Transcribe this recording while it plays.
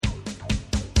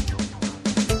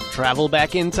Travel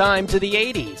back in time to the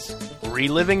 80s.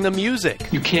 Reliving the music.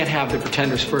 You can't have the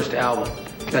Pretenders' first album.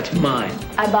 That's mine.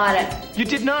 I bought it. You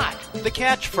did not. The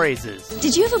catchphrases.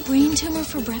 Did you have a brain tumor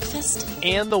for breakfast?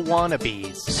 And the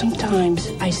wannabes. Sometimes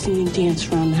I see me dance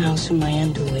around the house in my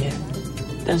underwear.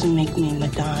 Doesn't make me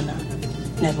Madonna.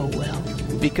 Never will.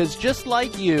 Because just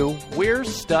like you, we're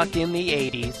stuck in the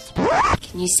 80s.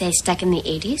 Can you say stuck in the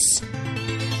 80s?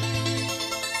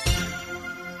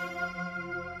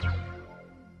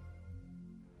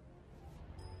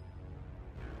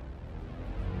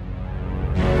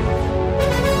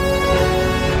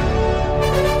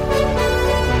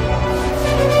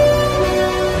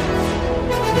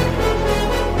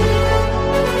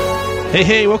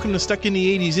 Hey, welcome to Stuck in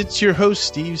the 80s. It's your host,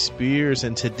 Steve Spears,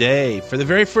 and today, for the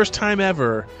very first time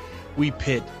ever, we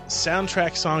pit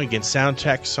soundtrack song against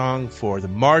soundtrack song for the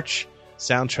March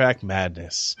Soundtrack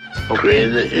Madness.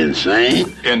 Crazy,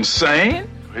 insane? Insane?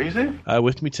 Crazy?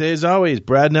 With me today, as always,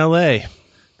 Brad in L.A.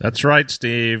 That's right,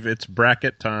 Steve. It's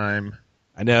bracket time.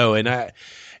 I know, and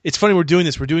it's funny we're doing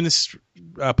this. We're doing this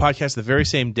podcast the very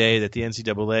same day that the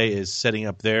NCAA is setting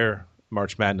up their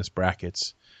March Madness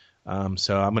brackets.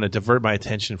 So I'm going to divert my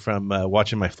attention from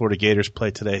watching my Florida Gators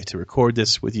play today to record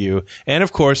this with you. And,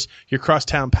 of course, your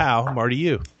crosstown pal, Marty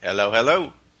Yu.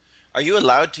 Hello. Are you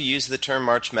allowed to use the term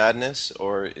March Madness,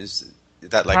 or is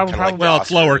that like kind of like well,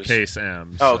 it's lowercase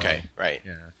m. So. Oh, okay, right.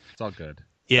 Yeah, it's all good.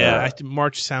 Yeah,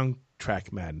 March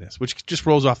Soundtrack Madness, which just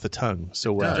rolls off the tongue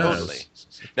so well. Totally.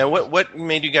 Now, what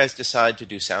made you guys decide to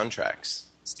do soundtracks?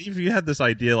 Steve, you had this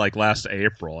idea like last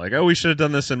April, like, oh, we should have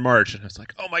done this in March, and I was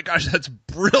like, oh my gosh, that's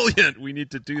brilliant. We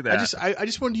need to do that. I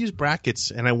just wanted to use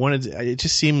brackets, and it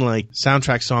just seemed like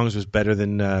soundtrack songs was better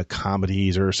than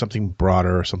comedies or something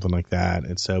broader or something like that.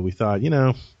 And so we thought,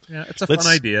 yeah, it's a fun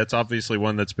idea. It's obviously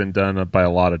one that's been done by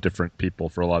a lot of different people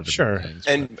for a lot of different things.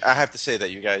 And I have to say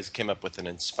that you guys came up with an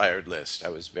inspired list. I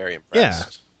was very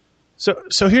impressed. Yeah.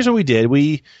 So here's what we did.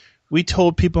 We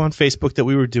told people on Facebook that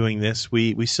we were doing this.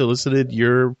 We solicited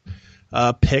your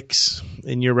picks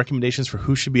and your recommendations for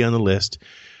who should be on the list.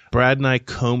 Brad and I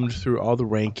combed through all the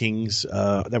rankings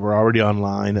that were already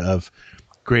online of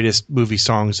greatest movie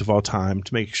songs of all time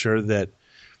to make sure that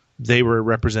they were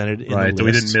represented in the list. Right, that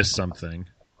we didn't miss something.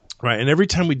 Right, and every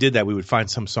time we did that, we would find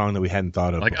some song that we hadn't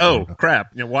thought of. Like, oh,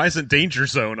 crap, why isn't Danger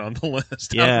Zone on the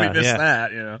list? How did we miss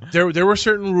that? There were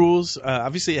certain rules.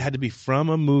 Obviously, it had to be from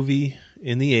a movie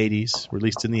in the 80s,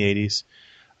 released in the 80s.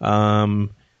 No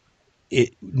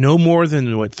more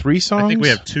than, 3 songs? I think we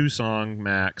have 2 song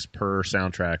max per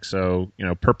soundtrack. So,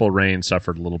 Purple Rain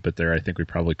suffered a little bit there. I think we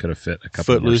probably could have fit a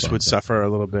couple Footloose would suffer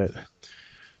a little bit.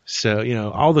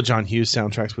 So, all the John Hughes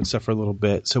soundtracks would suffer a little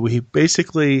bit. So we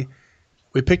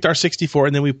picked our 64,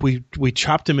 and then we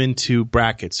chopped them into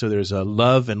brackets. So there's a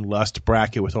love and lust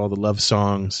bracket with all the love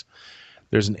songs.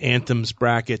 There's an anthems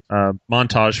bracket.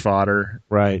 Montage fodder.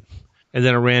 Right. And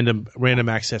then a random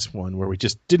access one where we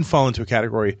just didn't fall into a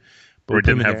category. But we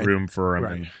didn't have room for them.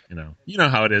 Right. And, you know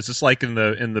how it is. It's like in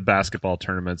the basketball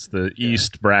tournaments. The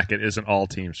East bracket isn't all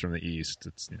teams from the East.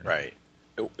 It's Right.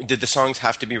 Did the songs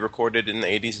have to be recorded in the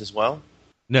 80s as well?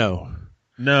 No,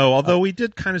 although we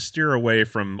did kind of steer away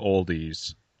from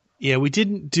oldies. Yeah, we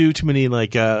didn't do too many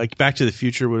like Back to the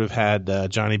Future would have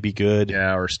had Johnny Be Good.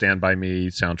 Yeah, or Stand By Me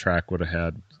soundtrack would have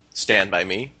had Stand By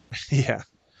Me. Yeah.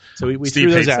 So we Steve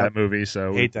threw those hates out. that movie,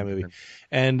 so hate that movie.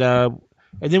 And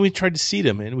then we tried to seed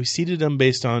them, and we seeded them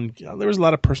based on there was a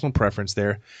lot of personal preference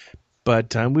there,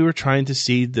 but we were trying to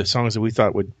seed the songs that we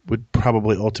thought would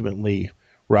probably ultimately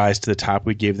rise to the top.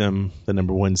 We gave them the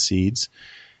number 1 seeds.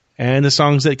 And the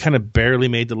songs that kind of barely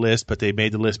made the list, but they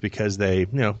made the list because they,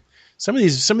 some of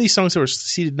these songs that were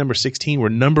seeded number 16 were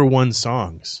number 1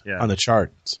 songs on the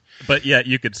charts. But yet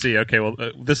you could see, okay, well,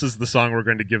 this is the song we're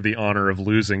going to give the honor of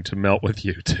losing to Melt With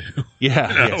You to.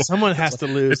 Yeah, someone has to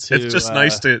lose. It's just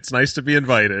nice to be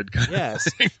invited. Yes,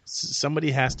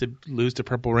 somebody has to lose to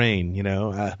Purple Rain.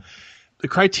 The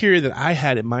criteria that I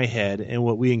had in my head and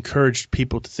what we encouraged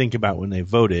people to think about when they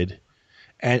voted,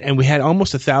 and we had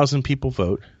almost 1,000 people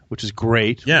vote, which is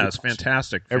great. Yeah, it's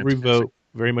fantastic. Every vote,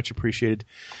 very much appreciated.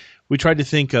 We tried to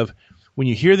think of, when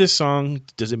you hear this song,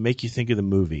 does it make you think of the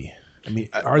movie? I mean,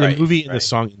 are the movie and the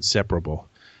song inseparable?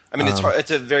 I mean,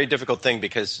 it's a very difficult thing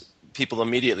because people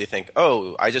immediately think,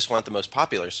 oh, I just want the most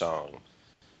popular song,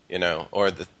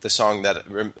 or the song that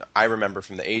I remember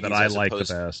from the 80s. That I like the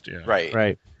best, yeah.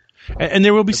 Right. And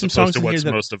there will be some songs in here what's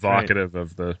that most evocative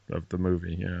of the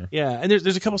movie, yeah. Yeah, and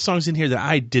there's a couple songs in here that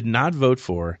I did not vote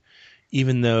for,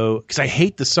 because I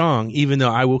hate the song, even though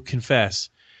I will confess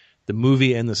the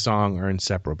movie and the song are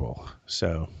inseparable.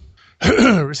 So,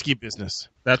 risky business.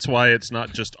 That's why it's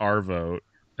not just our vote.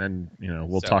 and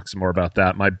we'll talk some more about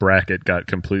that. My bracket got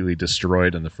completely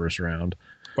destroyed in the first round.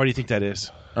 Why do you think that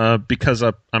is? Because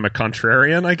I'm a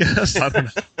contrarian, I guess. I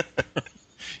don't know.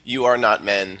 You are not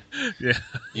men. Yeah.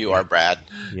 You are Brad.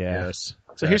 Yeah. Yes.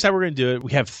 So here's how we're going to do it.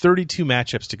 We have 32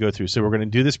 matchups to go through, so we're going to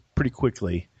do this pretty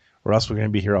quickly, or else we're going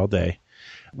to be here all day.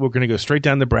 We're going to go straight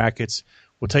down the brackets.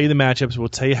 We'll tell you the matchups. We'll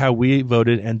tell you how we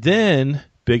voted, and then,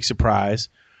 big surprise,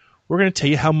 we're going to tell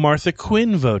you how Martha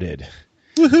Quinn voted.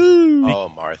 Woohoo! Oh,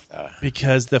 Martha.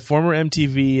 Because the former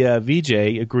MTV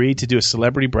VJ agreed to do a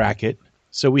celebrity bracket,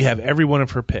 so we have every one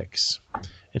of her picks,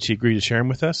 and she agreed to share them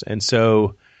with us, and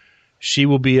so she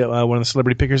will be one of the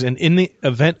celebrity pickers, and in the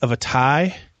event of a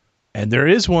tie, and there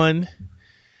is one,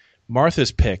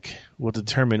 Martha's pick will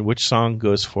determine which song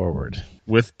goes forward.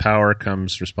 With power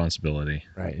comes responsibility.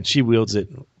 Right, and she wields it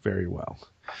very well.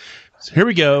 So here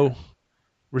we go.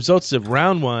 Results of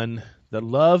round one, the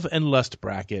Love and Lust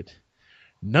bracket.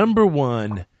 Number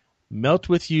 1, Melt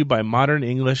With You by Modern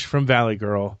English from Valley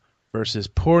Girl versus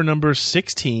poor number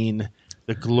 16,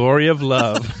 The Glory of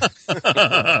Love,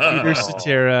 Peter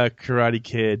Cetera, Karate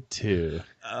Kid 2.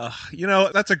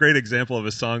 That's a great example of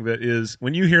a song that is,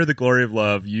 when you hear The Glory of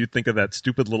Love, you think of that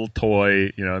stupid little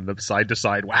toy, the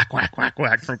side-to-side whack, whack, whack,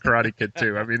 whack from Karate Kid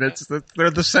 2. I mean,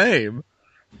 they're the same.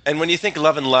 And when you think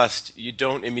Love and Lust, you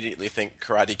don't immediately think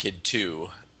Karate Kid 2.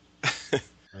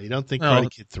 You don't think Karate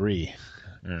Kid 3.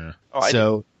 Yeah.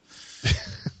 So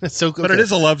okay. But it is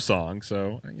a love song,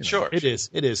 so Sure. It is.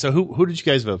 So who did you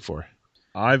guys vote for?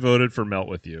 I voted for Melt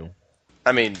With You.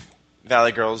 I mean,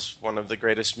 Valley Girl's one of the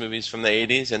greatest movies from the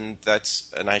 80s, and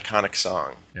that's an iconic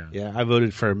song. Yeah, I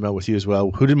voted for Melt With You as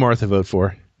well. Who did Martha vote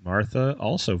for? Martha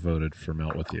also voted for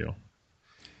Melt With You.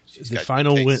 The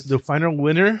final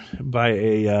winner by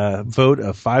a vote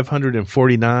of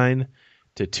 549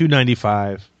 to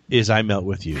 295 is I Melt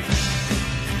With You.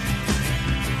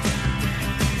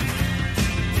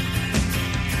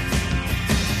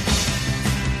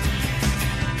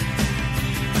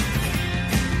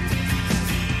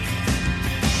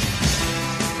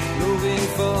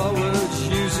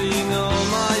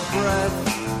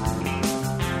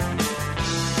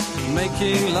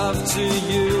 Making love to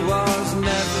you was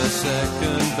never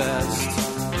second best.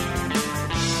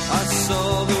 I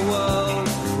saw the world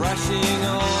crashing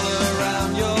all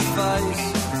around your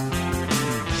face,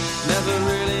 never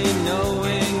really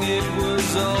knowing it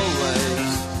was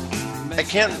always. I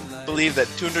can't believe that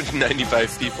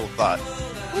 295 people thought,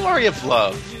 Glory of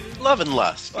Love, Love and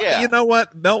Lust. Yeah. You know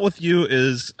what? Melt With You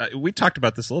is, we talked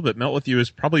about this a little bit, Melt With You is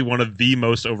probably one of the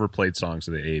most overplayed songs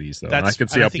of the 80s, though. And I can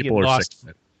see how people are sick of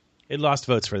it. It lost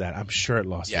votes for that. I'm sure it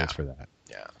lost votes for that.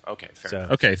 Yeah. Okay. Fair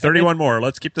enough. Okay. 31 more.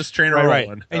 Let's keep this train rolling. Right.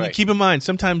 And you keep in mind,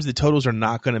 sometimes the totals are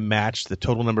not going to match the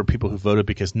total number of people who voted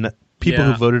because people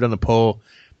who voted on the poll,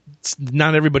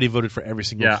 not everybody voted for every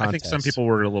single contest. I think some people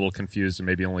were a little confused and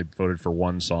maybe only voted for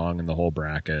one song in the whole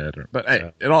bracket. But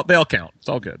hey, they all count. It's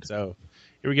all good. So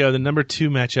here we go. The number 2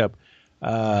 matchup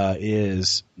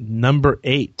is number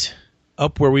 8,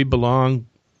 Up Where We Belong,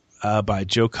 by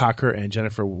Joe Cocker and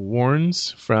Jennifer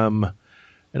Warnes from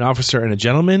An Officer and a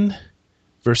Gentleman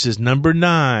versus number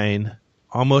 9,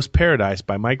 Almost Paradise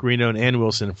by Mike Reno and Ann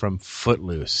Wilson from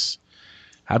Footloose.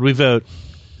 How'd we vote?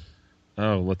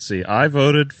 Oh, let's see. I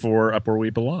voted for Up Where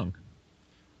We Belong.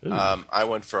 I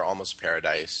went for Almost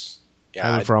Paradise. Yeah,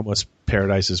 I went for Almost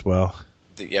Paradise as well.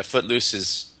 Footloose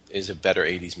is a better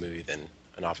 80s movie than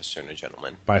An Officer and a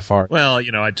Gentleman. By far. Well,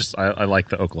 I like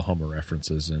the Oklahoma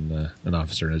references in An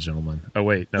Officer and a Gentleman. Oh,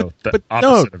 wait, no. The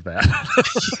opposite of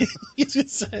that. You should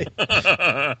say.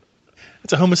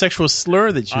 It's a homosexual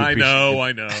slur that you I know.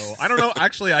 I don't know.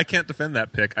 Actually, I can't defend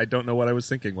that pick. I don't know what I was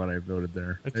thinking when I voted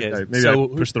there. Okay, maybe I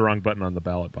pushed the wrong button on the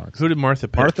ballot box. Who did Martha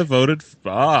pick? Martha voted...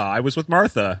 I was with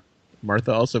Martha.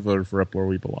 Martha also voted for Up Where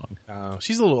We Belong.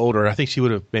 She's a little older. I think she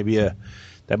would have maybe...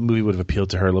 that movie would have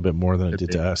appealed to her a little bit more than it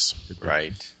did to us.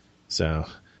 Right. So,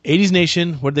 80s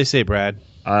Nation, what did they say, Brad?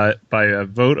 By a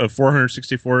vote of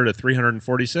 464 to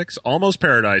 346, Almost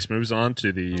Paradise moves on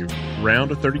to the round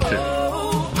of 32.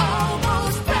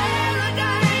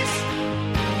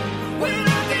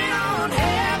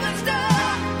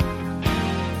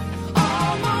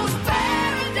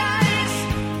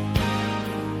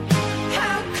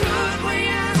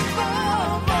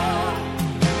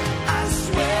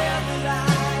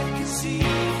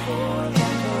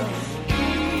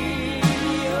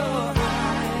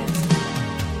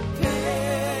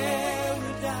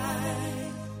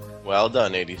 Well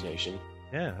done, 80s Nation.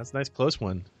 Yeah, that's a nice close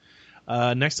one.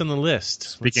 Next on the list.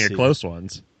 Speaking of close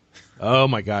ones. Oh,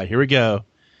 my God. Here we go.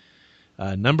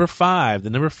 Number 5, the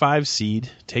number 5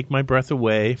 seed, Take My Breath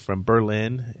Away from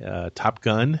Berlin, Top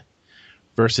Gun,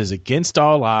 versus Against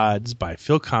All Odds by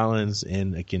Phil Collins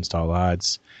and Against All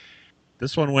Odds.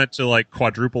 This one went to like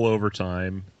quadruple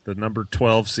overtime. The number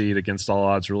 12 seed Against All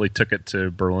Odds really took it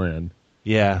to Berlin.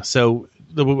 Yeah, so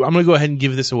I'm going to go ahead and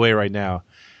give this away right now.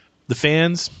 The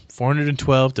fans,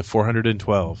 412 to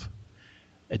 412.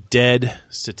 A dead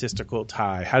statistical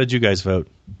tie. How did you guys vote?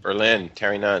 Berlin,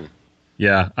 Terry Nunn.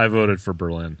 Yeah, I voted for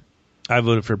Berlin. I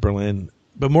voted for Berlin.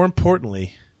 But more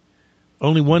importantly,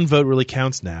 only one vote really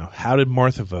counts now. How did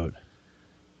Martha vote?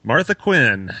 Martha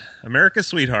Quinn, America's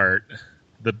sweetheart,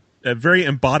 the very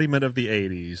embodiment of the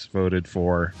 80s, voted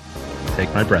for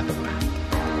Take My Breath Away.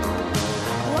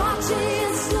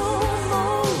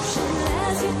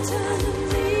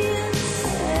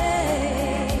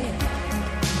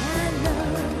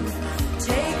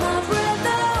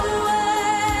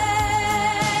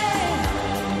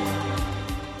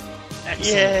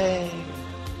 Yay!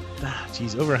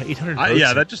 Jeez, over 800 votes.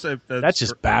 Yeah, that's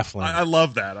just baffling. I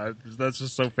love that. That's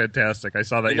just so fantastic. I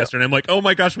saw that yesterday. I'm like, oh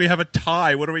my gosh, we have a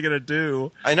tie. What are we going to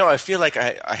do? I know. I feel like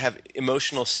I have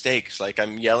emotional stakes. Like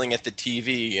I'm yelling at the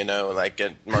TV, like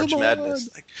at March Madness.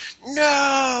 Like,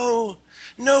 no,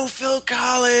 Phil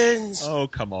Collins. Oh,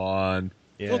 come on.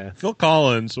 Yeah. Phil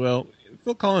Collins. Well,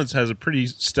 Phil Collins has a pretty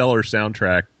stellar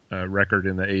soundtrack record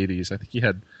in the 80s. I think he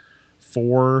had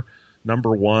 4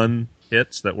 number 1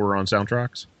 hits that were on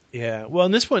soundtracks. Yeah, well,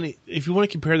 in this one, if you want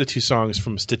to compare the two songs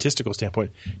from a statistical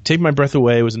standpoint, Take My Breath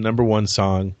Away was a number 1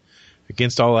 song.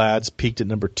 Against All Odds peaked at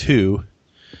number 2.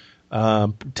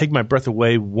 Take My Breath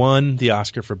Away won the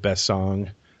Oscar for Best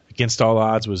Song. Against All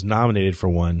Odds was nominated for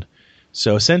one.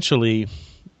 So essentially,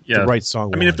 the right song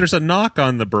won. I mean, if there's a knock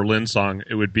on the Berlin song,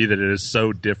 it would be that it is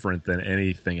so different than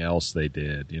anything else they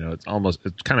did. It's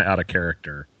kind of out of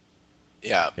character.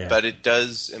 Yeah, but it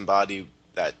does embody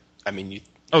that. I mean, you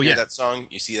hear that song,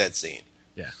 you see that scene.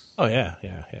 Yeah. Oh, yeah.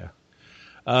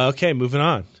 Okay, moving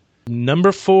on.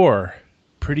 Number 4,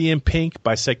 Pretty in Pink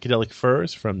by Psychedelic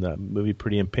Furs from the movie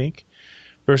Pretty in Pink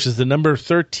versus the number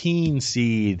 13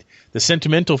 seed, the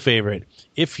sentimental favorite,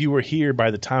 If You Were Here by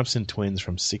the Thompson Twins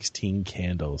from 16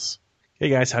 Candles. Hey,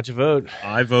 guys, how'd you vote?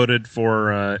 I voted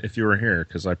for If You Were Here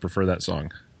because I prefer that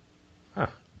song. Huh.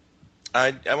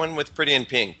 I went with Pretty in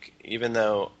Pink, even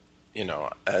though,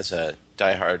 as a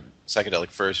diehard Psychedelic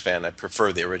Furs fan, I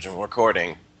prefer the original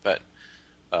recording, but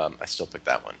I still picked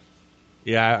that one.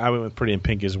 Yeah, I went with Pretty in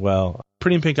Pink as well.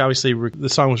 Pretty in Pink, obviously, the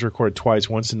song was recorded twice,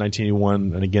 once in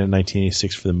 1981 and again in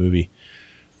 1986 for the movie.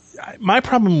 My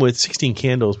problem with 16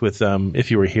 Candles with If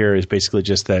You Were Here is basically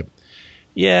just that,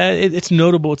 it's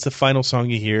notable. It's the final song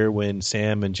you hear when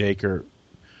Sam and Jake are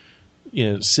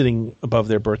sitting above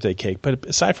their birthday cake. But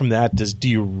aside from that, is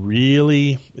it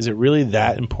really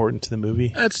that important to the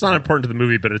movie? It's not important to the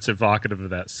movie, but it's evocative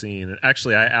of that scene. And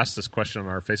actually, I asked this question on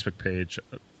our Facebook page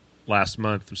last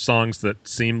month, songs that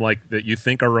seem like that you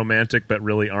think are romantic but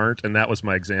really aren't, and that was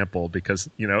my example because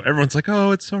everyone's like,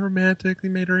 oh, it's so romantic, they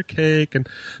made her a cake, and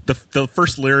the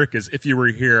first lyric is, if you were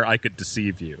here I could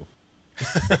deceive you.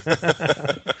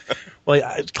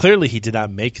 Well, clearly he did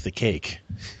not make the cake.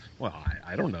 Well,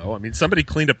 I don't know. I mean, somebody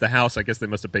cleaned up the house. I guess they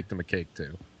must have baked them a cake,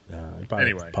 too.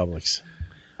 Anyway. Publix.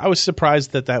 I was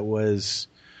surprised that was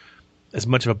as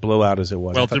much of a blowout as it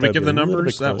was. Well, did we give the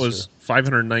numbers? That was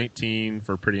 519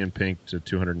 for Pretty in Pink to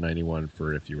 291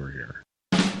 for If You Were Here.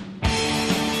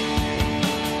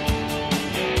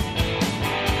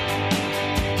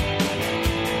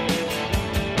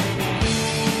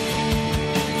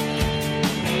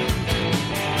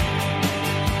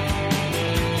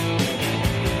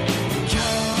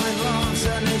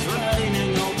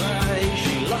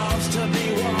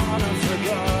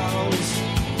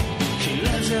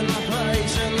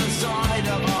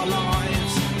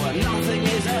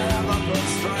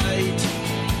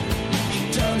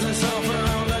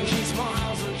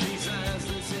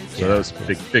 So that was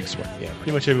a big swing. Yeah,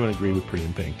 pretty much everyone agreed with Pretty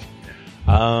in Pink.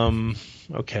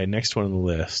 Okay, next one on the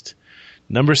list.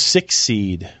 Number 6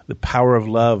 seed, The Power of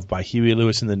Love by Huey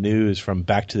Lewis and the News from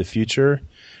Back to the Future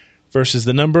versus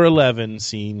the number 11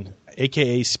 scene,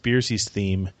 a.k.a. Spearsy's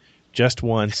theme, Just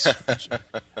Once,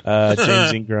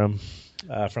 James Ingram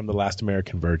from The Last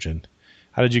American Virgin.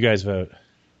 How did you guys vote?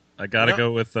 I got to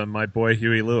go with my boy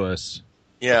Huey Lewis.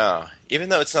 Yeah, even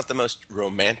though it's not the most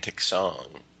romantic song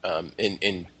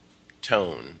in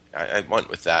tone, I went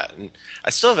with that. And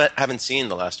I still haven't seen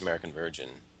The Last American Virgin.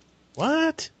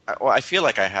 What? I feel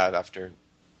like I have after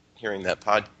hearing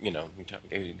that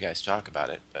you guys talk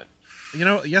about it. But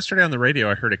yesterday on the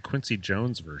radio, I heard a Quincy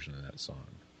Jones version of that song.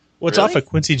 Well, it's off a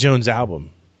Quincy Jones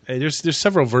album. There's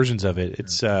several versions of it.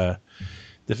 It's the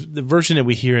version that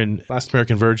we hear in Last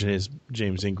American Virgin is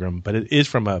James Ingram, but it is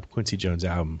from a Quincy Jones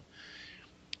album.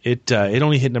 It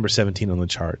only hit number 17 on the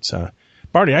charts.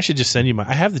 Marty, I should just send you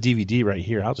I have the DVD right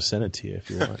here. I'll just send it to you if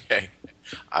you want. Okay.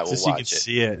 I will just watch so you can it.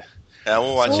 see it. I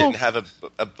will watch it and have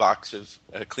a box of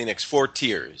Kleenex 4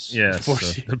 tears. Yes.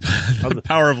 The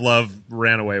Power of Love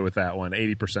ran away with that one.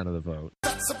 80% of the vote.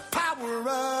 That's the power of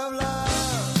love.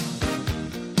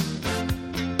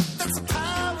 That's the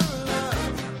power of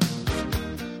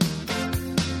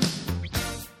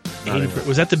love.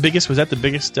 Was that the biggest? Was that the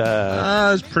biggest? It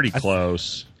was pretty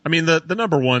close. I mean, the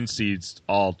number one seeds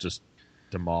all just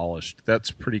demolished. That's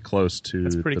pretty close to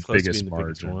the biggest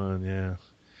margin. One, yeah.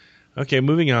 Okay,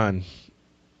 moving on.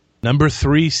 Number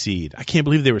 3 seed. I can't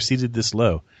believe they were seeded this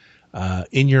low.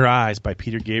 In Your Eyes by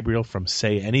Peter Gabriel from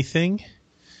Say Anything.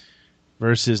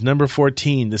 Versus number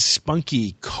 14, the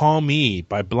spunky Call Me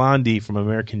by Blondie from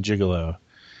American Gigolo.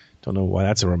 Don't know why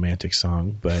that's a romantic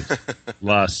song, but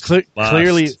Lust.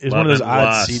 Clearly is one of those odd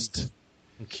lust. seeds.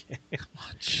 Okay. Come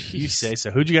on, you say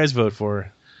so. Who'd you guys vote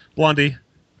for? Blondie.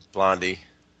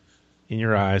 In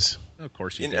Your Eyes. Of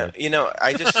course you know, did.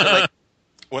 I just feel like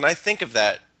when I think of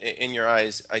that, In Your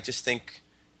Eyes, I just think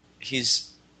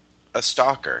he's a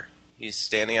stalker. He's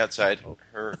standing outside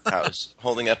her house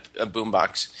holding up a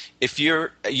boombox. If you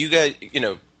guys,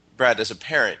 Brad, as a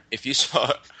parent, if you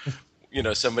saw,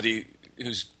 somebody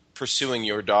who's pursuing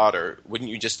your daughter, wouldn't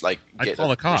you just I'd call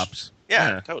the cops.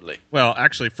 Yeah, totally. Well,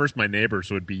 actually, first my neighbors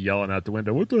would be yelling out the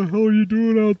window, "What the hell are you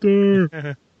doing out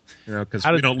there?" Because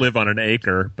we don't live on an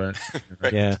acre, but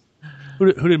Right. Yeah.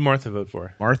 Who did Martha vote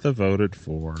for? Martha voted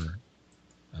for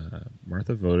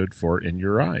In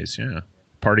Your Eyes. Yeah,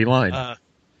 party line.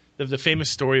 The famous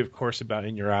story, of course, about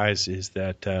In Your Eyes is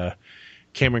that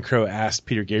Cameron Crowe asked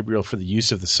Peter Gabriel for the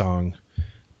use of the song,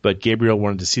 but Gabriel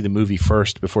wanted to see the movie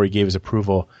first before he gave his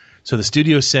approval. So the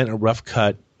studio sent a rough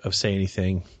cut of Say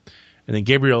Anything, and then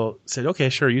Gabriel said, "Okay,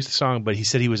 sure, use the song," but he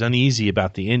said he was uneasy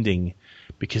about the ending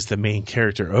because the main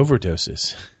character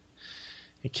overdoses.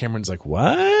 And Cameron's like,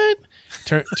 "What?"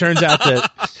 Turns out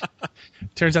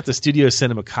the studio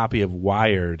sent him a copy of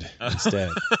Wired instead.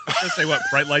 I was gonna say, what?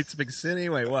 Bright Lights, Big City?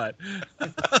 Wait, what?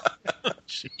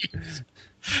 Jeez.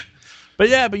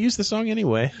 But use the song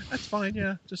anyway. That's fine.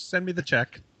 Yeah, just send me the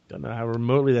check. Don't know how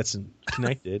remotely that's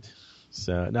connected.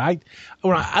 So no,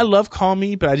 I love Call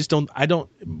Me, but I just don't.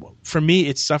 For me,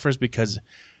 it suffers because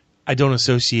I don't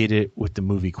associate it with the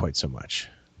movie quite so much.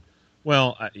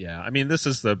 Well, yeah. I mean, this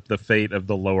is the fate of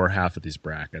the lower half of these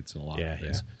brackets in a lot of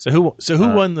ways. So who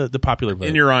won the popular vote?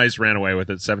 In Your Eyes ran away with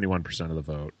it, 71% of the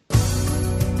vote.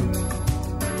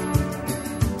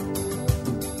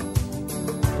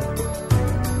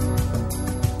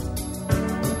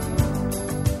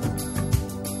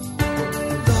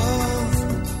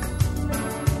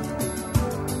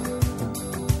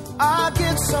 I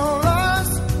get so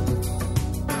lost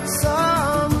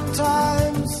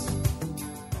sometimes.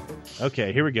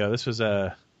 Okay, here we go. This was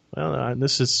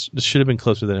this should have been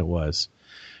closer than it was.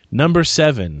 Number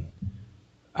 7,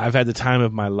 I've Had the Time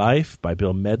of My Life by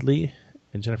Bill Medley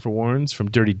and Jennifer Warnes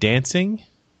from Dirty Dancing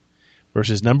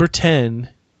versus number 10,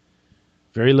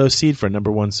 very low seed for a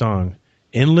number 1 song,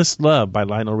 Endless Love by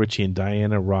Lionel Richie and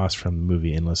Diana Ross from the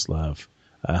movie Endless Love.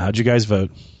 How'd you guys vote?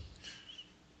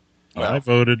 I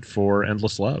voted for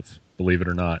Endless Love, believe it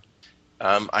or not.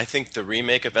 I think the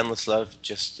remake of Endless Love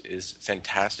just is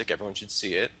fantastic. Everyone should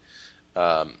see it.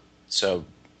 So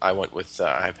I went with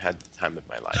I've Had the Time of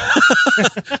My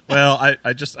Life. Well,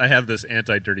 I have this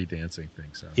anti-Dirty Dancing thing.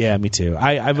 So Yeah, me too.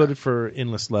 I voted for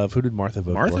Endless Love. Who did Martha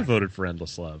vote for? Martha voted for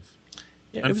Endless Love.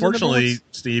 Yeah, Unfortunately,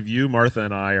 Steve, you, Martha,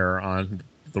 and I are on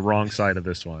the wrong side of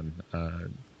this one.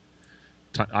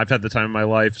 I've Had the Time of My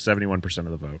Life, 71%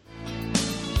 of the vote.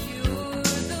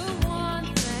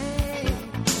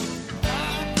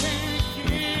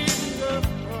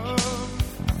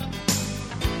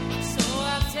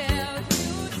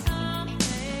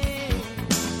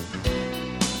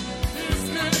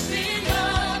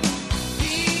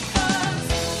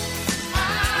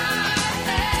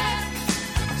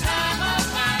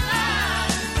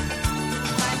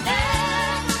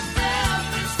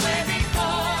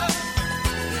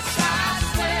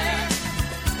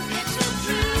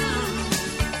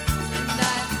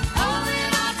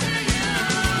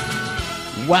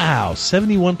 Wow,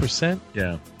 71%?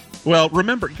 Yeah. Well,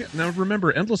 remember,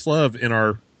 Endless Love in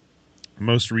our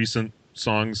most recent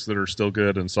Songs That Are Still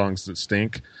Good and Songs That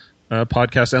Stink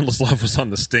podcast, Endless Love was on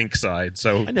the stink side,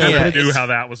 so I never knew how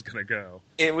that was going to go.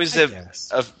 It was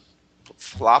a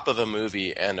flop of a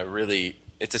movie and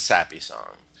it's a sappy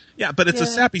song. Yeah, but it's a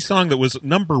sappy song that was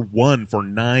number 1 for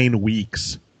 9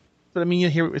 weeks. But I mean,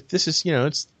 here this is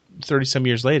it's 30-some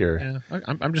years later. Yeah,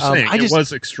 I'm just saying it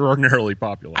was extraordinarily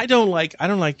popular. I don't like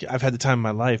I've Had the Time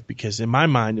of My Life, because in my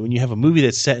mind, when you have a movie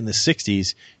that's set in the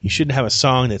 60s, you shouldn't have a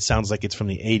song that sounds like it's from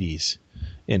the 80s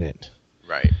in it.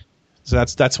 Right. So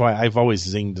that's why I've always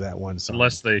zinged that one song.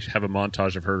 Unless they have a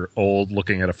montage of her old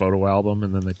looking at a photo album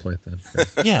and then they play it then.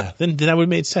 Yeah, then that would have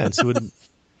made sense. It would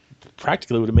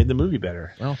have made the movie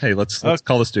better. Well, hey, let's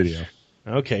call the studio.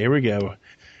 Okay, here we go.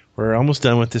 We're almost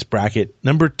done with this bracket.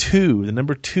 Number 2, the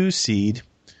number 2 seed,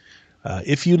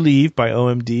 If You Leave by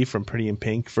OMD from Pretty in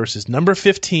Pink versus number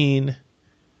 15,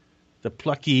 the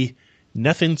plucky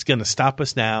Nothing's Gonna Stop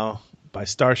Us Now by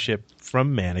Starship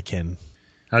from Mannequin.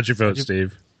 How'd you vote,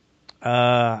 Steve?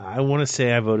 I want to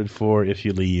say I voted for If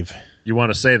You Leave. You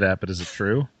want to say that, but is it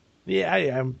true? Yeah,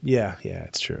 yeah,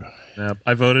 it's true.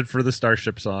 I voted for the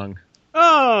Starship song.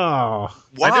 Oh,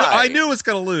 why? I knew it's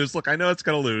going to lose. Look, I know it's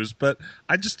going to lose, but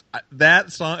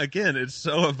that song again, it's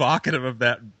so evocative of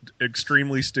that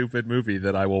extremely stupid movie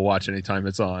that I will watch anytime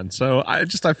it's on. So I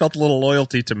felt a little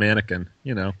loyalty to Mannequin,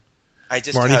 you know. I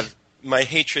just Marty? have my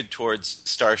hatred towards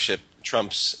Starship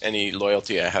trumps any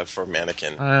loyalty I have for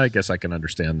Mannequin. I guess I can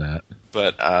understand that.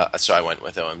 But so I went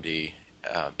with OMD.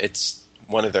 It's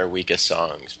one of their weakest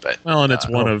songs, but it's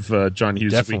one of John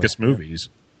Hughes' definitely. weakest movies.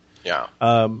 Yeah.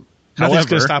 Nothing's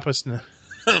going to stop us now.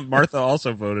 Martha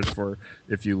also voted for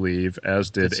If You Leave, as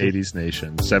did 80s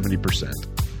Nation, 70%.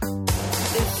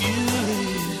 If you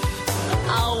leave,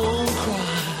 I won't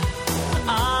cry.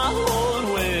 I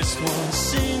won't waste one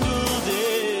single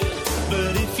day.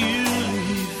 But if you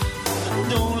leave,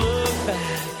 don't look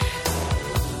back.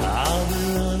 I'll be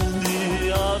running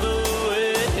the other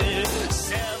way.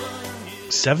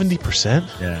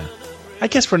 70%? Yeah. I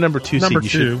guess for number 2 Number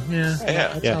seed, two,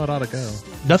 that's Yeah. how it ought to go.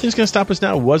 Nothing's Gonna Stop Us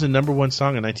Now was a number 1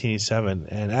 song in 1987,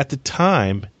 and at the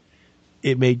time,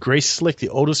 it made Grace Slick the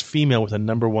oldest female with a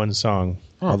number 1 song.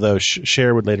 Although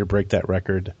Cher would later break that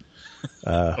record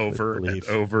over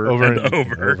and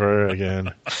over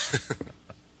again.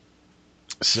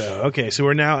 So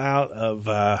we're now out of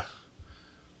the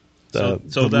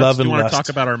so love and do you want lust. to talk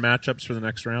about our matchups for the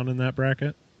next round in that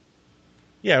bracket?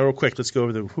 Yeah, real quick. Let's go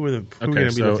over who we're going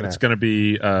to be looking at. It's going to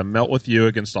be Melt With You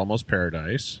against Almost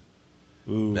Paradise.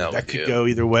 Ooh, Melt that With could You. go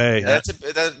either way. That's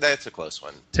a close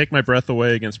one. Take My Breath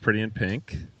Away against Pretty in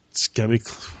Pink. It's going to be...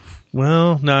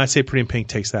 Well, no, I'd say Pretty in Pink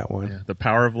takes that one. Yeah. The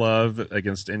Power of Love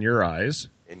against In Your Eyes.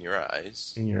 In Your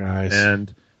Eyes. In Your Eyes.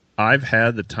 And I've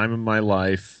Had the Time of My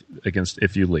Life against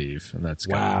If You Leave. And that's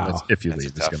If You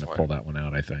Leave is going to pull that one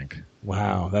out, I think.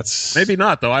 Wow, that's... Maybe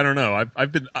not, though. I don't know.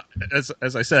 I've been,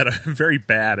 as I said, I'm very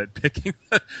bad at picking.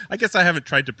 I guess I haven't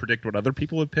tried to predict what other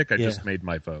people would pick. I just made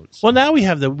my votes. Well, now we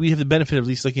have the benefit of at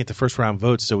least looking at the first round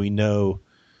votes, so we know.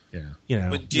 Yeah. You know.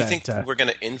 But do you think we're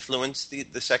going to influence the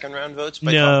second round votes?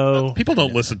 By No. People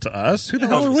don't listen to us. Who the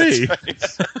hell are we?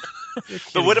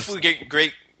 But what if we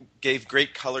gave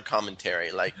great color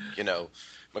commentary, like, you know,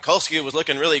 Mikulski was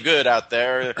looking really good out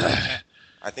there.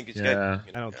 I think he's good. I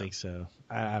don't think so.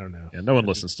 I don't know. Yeah, no one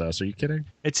listens to us. Are you kidding?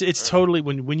 It's totally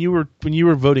when you were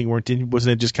voting,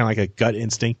 wasn't it just kind of like a gut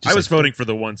instinct? I was voting for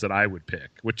the ones that I would pick,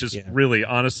 which is really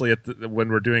honestly when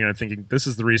we're doing it, I'm thinking this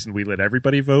is the reason we let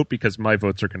everybody vote, because my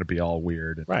votes are going to be all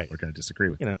weird and people are going to disagree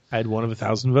with. You know, I had one of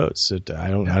 1,000 votes. So I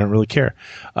don't really care.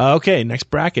 Okay, next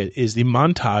bracket is the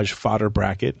montage fodder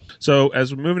bracket. So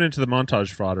as we're moving into the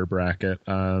montage fodder bracket,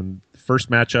 first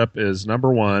matchup is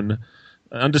number 1.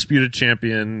 Undisputed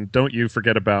champion, Don't You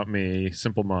Forget About Me,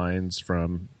 Simple Minds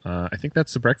from, I think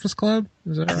that's The Breakfast Club?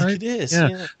 Is that right? It is,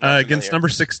 yeah. Against number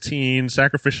 16,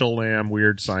 Sacrificial Lamb,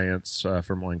 Weird Science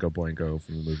from Oingo Boingo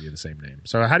from the movie of the same name.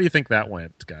 So how do you think that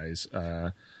went, guys?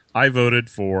 I voted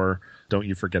for Don't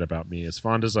You Forget About Me. As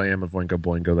fond as I am of Oingo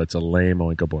Boingo, that's a lame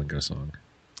Oingo Boingo song.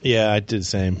 Yeah, I did the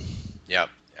same. Yeah.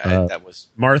 That was...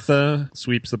 Martha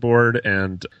sweeps the board,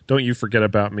 and Don't You Forget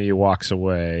About Me walks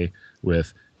away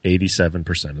with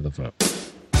 87% of the vote.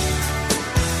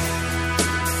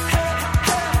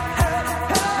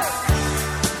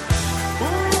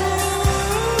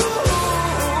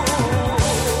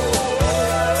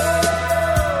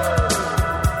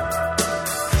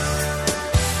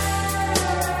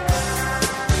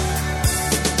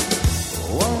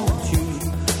 Won't you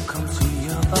come see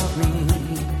about me?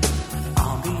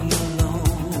 I'll be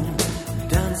alone,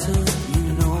 dancing, you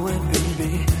know it,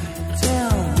 baby.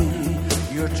 Tell me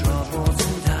your troubles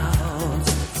and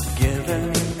doubts, giving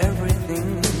me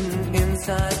everything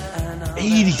inside and out.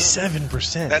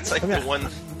 87%. That's like the one,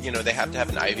 you know, they have to have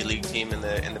an Ivy League team in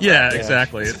the Yeah, bracket.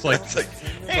 exactly. It's like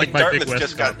Hey, like my big Dartmouth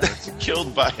just got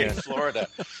killed by Florida.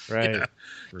 Right. Yeah.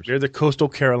 They're the coastal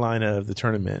Carolina of the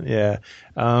tournament. Yeah.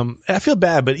 I feel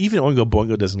bad, but even Oingo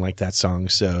Boingo doesn't like that song.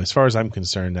 So as far as I'm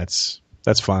concerned, that's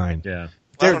fine. Yeah.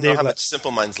 Well, I don't know how much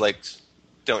Simple Minds liked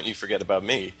Don't You Forget About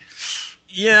Me.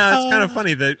 Yeah, it's kind of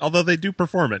funny that although they do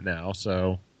perform it now,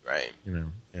 so Right.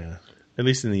 Yeah. At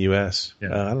least in the U.S. Yeah.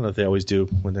 I don't know if they always do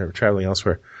when they're traveling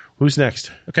elsewhere. Who's next?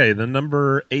 Okay, the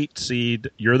number 8 seed,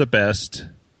 You're the Best,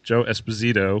 Joe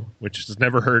Esposito, which is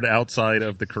never heard outside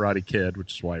of The Karate Kid,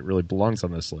 which is why it really belongs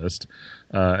on this list,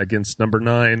 against number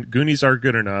 9, Goonies Are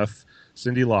Good Enough,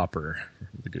 Cyndi Lauper,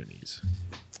 The Goonies.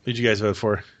 Who'd you guys vote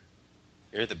for?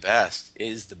 You're the Best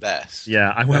is the best.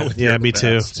 Yeah, I went with Yeah, You're me the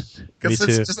too. Best. Me Because too.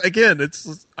 it's just, again, it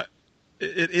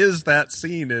is that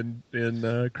scene in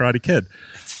Karate Kid.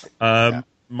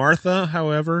 Martha,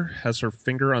 however, has her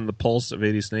finger on the pulse of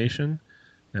 80s Nation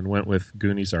and went with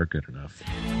Goonies Are Good Enough.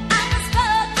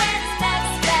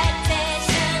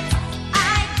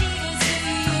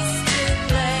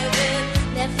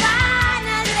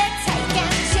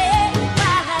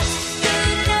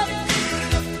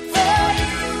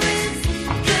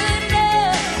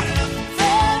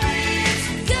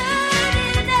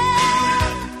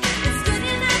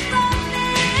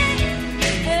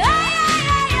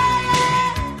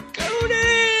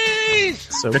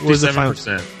 So what was the final?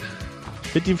 57%.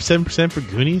 57% for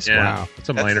Goonies? Yeah, Wow.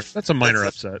 that's a minor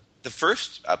upset. The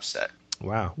first upset.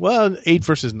 Wow. Well, 8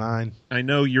 versus 9. I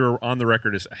know you're on the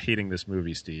record as hating this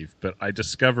movie, Steve, but I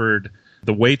discovered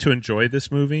the way to enjoy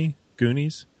this movie,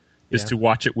 Goonies, is Yeah. to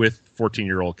watch it with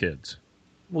 14-year-old kids.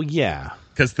 Well, yeah.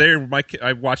 Because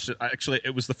I watched it. Actually,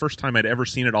 it was the first time I'd ever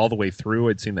seen it all the way through.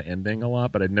 I'd seen the ending a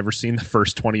lot, but I'd never seen the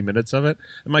first 20 minutes of it.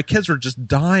 And my kids were just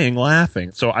dying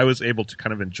laughing. So I was able to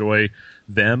kind of enjoy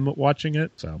them watching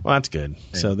it. So Well, that's good.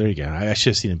 Yeah. So there you go. I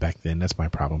should have seen it back then. That's my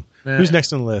problem. Eh. Who's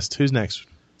next on the list? Who's next?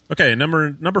 okay,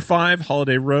 number 5,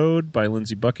 Holiday Road by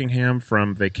Lindsey Buckingham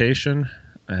from Vacation,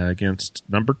 against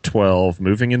number 12,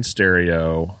 Moving in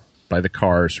Stereo by the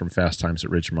Cars from Fast Times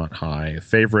at Ridgemont High, a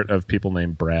favorite of people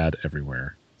named Brad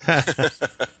everywhere.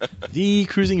 The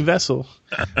Cruising Vessel.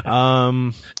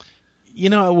 When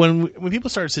people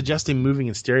started suggesting Moving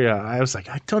in Stereo, I was like,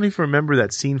 I don't even remember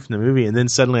that scene from the movie. And then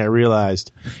suddenly I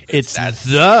realized it's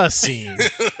the scene.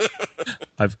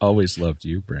 I've always loved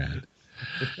you, Brad.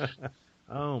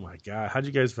 Oh, my God. How'd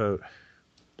you guys vote?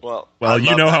 Well,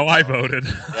 You know how I voted.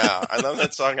 Yeah, I love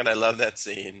that song and I love that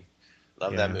scene.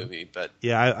 Love that movie, but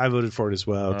Yeah, I voted for it as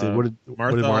well. What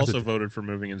Martha did also voted for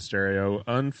Moving in Stereo.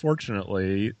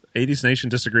 Unfortunately, 80s Nation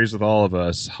disagrees with all of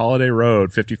us. Holiday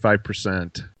Road,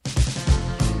 55%.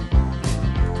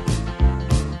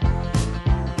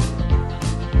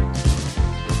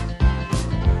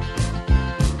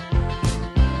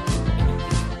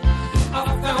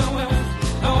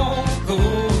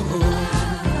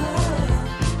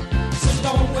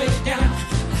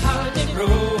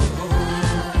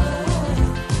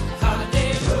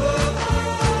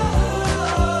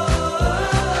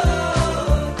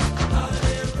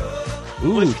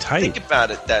 Ooh, tight. think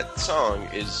about it, that song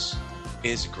is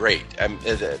great.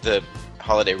 The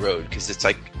Holiday Road, because it's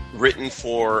like written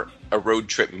for a road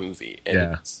trip movie, and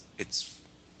Yeah. it's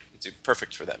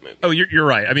perfect for that movie. Oh, you're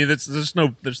right. I mean, there's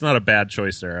not a bad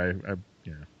choice there.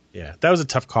 Yeah, that was a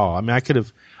tough call. I mean, I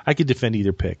could defend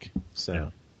either pick. So, Yeah.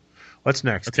 what's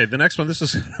next? Okay, the next one. This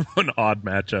is an odd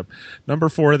matchup. Number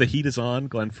 4, The Heat Is On,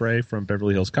 Glenn Frey from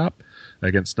Beverly Hills Cop,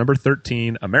 against number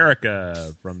 13,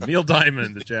 America from Neil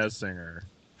Diamond, the jazz singer.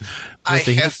 I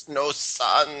think- have no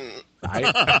son.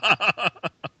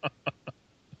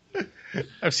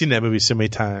 I've seen that movie so many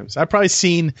times.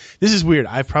 This is weird.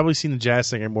 I've probably seen The Jazz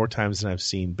Singer more times than I've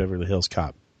seen Beverly Hills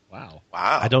Cop. Wow.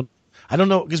 Wow. I don't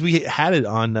know, because we had it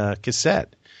on cassette.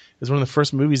 It was one of the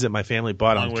first movies that my family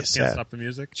bought Along on with cassette. Can't Stop the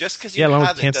Music. Just because Yeah, you along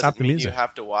have with it Can't doesn't Stop the mean Music. you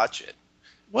have to watch it.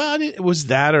 Well, it was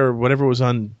that or whatever was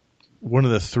on one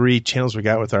of the 3 channels we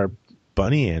got with our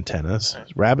bunny antennas.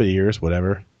 Rabbit ears,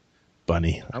 whatever.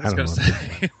 Bunny. I was don't going to know.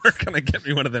 say, we're going to get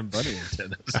me one of them bunny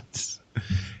antennas.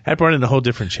 I brought in a whole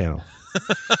different channel.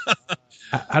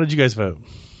 How did you guys vote?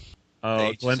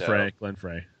 Oh, Glenn HSO. Frey. Glenn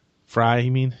Frey. Fry,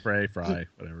 you mean? Fry,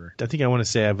 whatever. I think I want to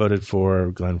say I voted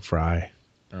for Glenn Fry.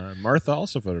 Martha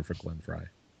also voted for Glenn Frey.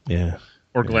 Yeah.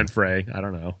 Or Glenn Frey. I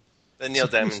don't know. The Neil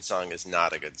Diamond song is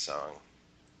not a good song.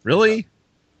 Really?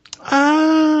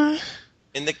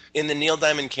 In the Neil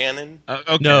Diamond canon,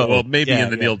 Okay, No. well, maybe Yeah,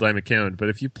 in the yeah. Neil Diamond canon, but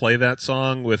if you play that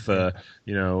song with,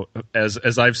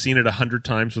 as I've seen it 100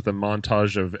 times with a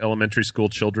montage of elementary school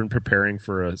children preparing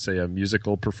for, a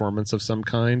musical performance of some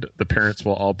kind, the parents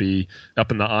will all be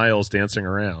up in the aisles dancing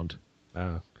around.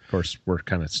 course, we're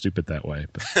kind of stupid that way.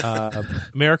 But.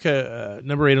 America,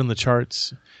 number 8 on the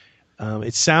charts.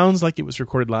 It sounds like it was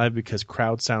recorded live because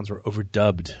crowd sounds were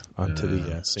overdubbed onto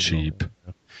the single. Cheap.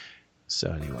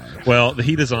 So anyway. Well, the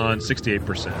heat is on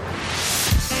 68%.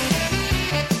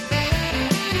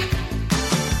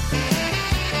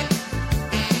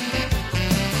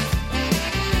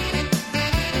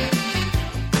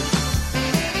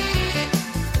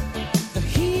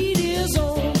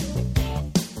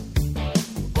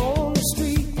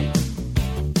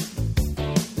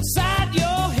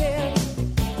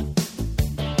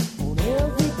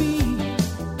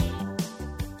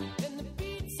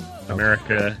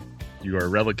 America, you are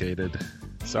relegated.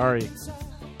 Sorry.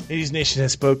 80s Nation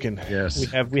has spoken.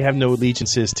 Yes. We have no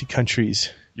allegiances to countries.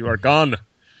 You are gone.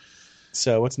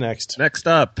 So what's next? Next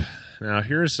up. Now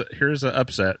here's an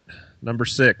upset. Number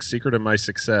 6, Secret of My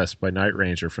Success by Night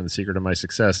Ranger from the Secret of My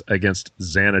Success against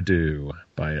Xanadu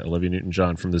by Olivia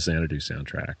Newton-John from the Xanadu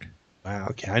soundtrack. Wow,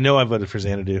 okay. I know I voted for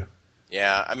Xanadu.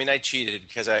 Yeah, I mean, I cheated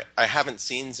because I haven't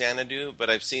seen Xanadu, but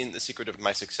I've seen The Secret of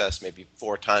My Success maybe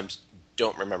 4 times.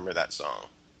 Don't remember that song.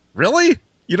 Really?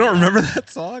 You don't remember that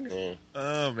song? Mm.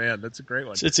 Oh man, that's a great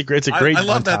one. It's a great. I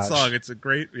love montage. that song. It's a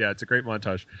great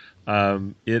montage.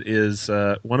 It is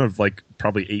one of like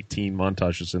probably 18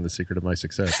 montages in The Secret of My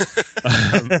Success.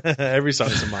 Every song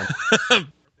is a montage.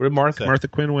 Where did Martha? Martha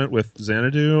Quinn went with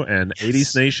Xanadu, and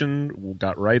 80s Nation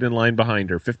got right in line behind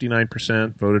her.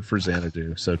 59% voted for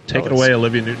Xanadu. So take it away,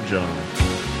 Olivia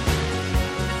Newton-John.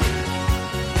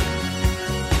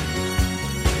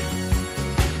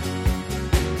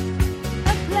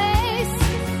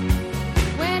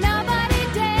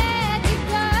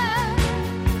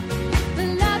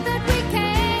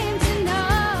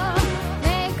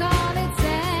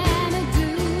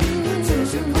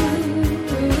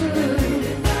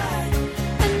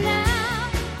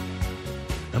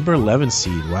 Number 11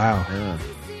 seed. Wow. Yeah.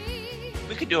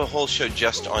 We could do a whole show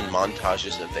just on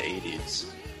montages of the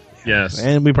 80s. Yes.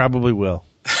 And we probably will.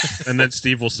 And then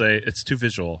Steve will say, it's too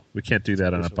visual. We can't do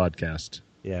that on a podcast.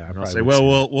 Yeah. And I'll say,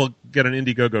 well, we'll get an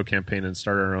Indiegogo campaign and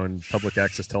start our own public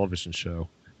access television show.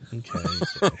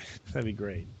 Okay. That'd be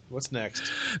great. What's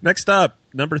next? Next up,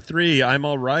 number 3, I'm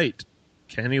All Right.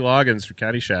 Kenny Loggins for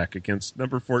Caddyshack against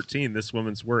number 14, This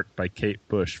Woman's Work by Kate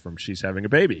Bush from She's Having a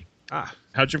Baby.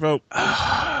 How'd you vote?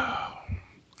 I'm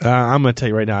going to tell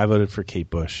you right now, I voted for Kate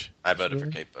Bush. I voted for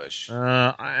Kate Bush.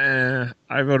 I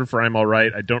voted for I'm All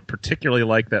Right. I don't particularly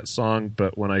like that song,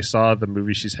 but when I saw the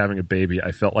movie She's Having a Baby,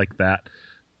 I felt like that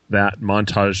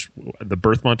montage, the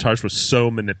birth montage, was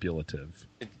so manipulative.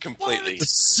 Completely.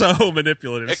 So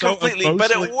manipulative. But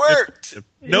it worked.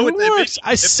 No, it works.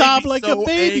 I sobbed like a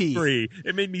baby. Angry.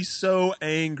 It made me so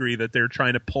angry that they're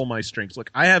trying to pull my strings. Look,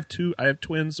 I have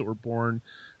twins that were born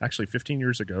actually 15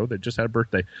 years ago. They just had a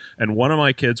birthday. And one of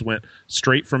my kids went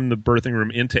straight from the birthing room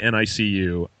into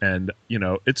NICU. And,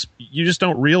 you just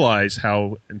don't realize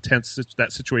how intense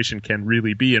that situation can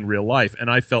really be in real life. And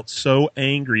I felt so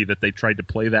angry that they tried to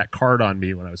play that card on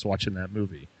me when I was watching that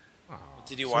movie.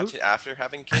 Did you watch it after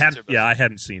having kids? I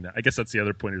hadn't seen it. I guess that's the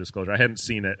other point of disclosure. I hadn't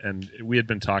seen it, and we had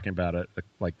been talking about it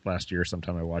like last year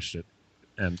sometime I watched it.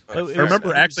 And I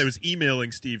remember I was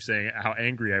emailing Steve saying how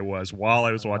angry I was while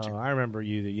I was watching. I remember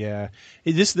you. Yeah.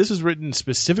 This was written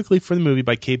specifically for the movie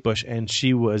by Kate Bush, and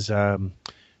she was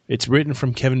it's written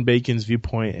from Kevin Bacon's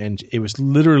viewpoint, and it was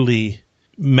literally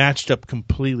matched up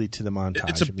completely to the montage.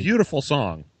 It's a beautiful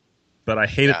song, but I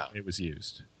hated when it was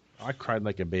used. I cried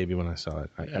like a baby when I saw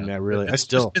it.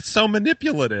 It's so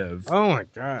manipulative. Oh my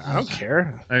God. I don't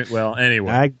care.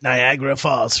 Anyway. Niagara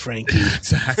Falls, Frankie.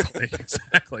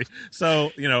 Exactly.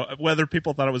 So, whether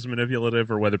people thought it was manipulative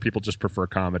or whether people just prefer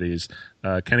comedies,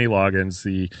 Kenny Loggins,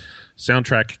 the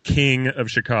soundtrack king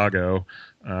of Chicago,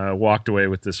 walked away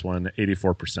with this one,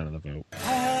 84% of the vote.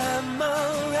 I'm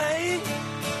all right.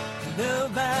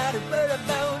 Nobody but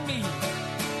about me.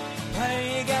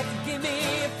 Why you got to give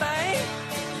me a fight?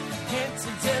 Can't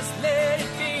you just let it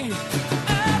be?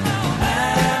 I'm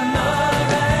all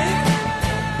right.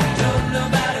 Don't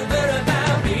nobody worry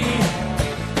about me.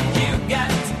 You got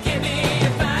to give me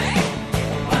a fight.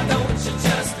 Why don't you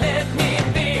just let me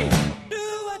be? Do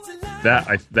what you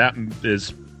like. That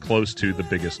is close to the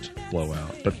biggest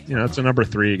blowout. But, it's a number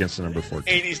 3 against a number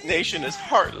 14. 80s Nation is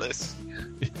heartless.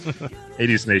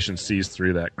 80s Nation sees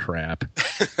through that crap.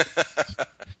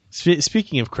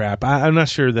 Speaking of crap, I'm not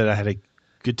sure that I had a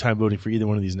good time voting for either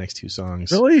one of these next 2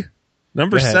 songs. Really?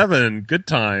 Number 7, Good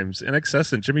Times,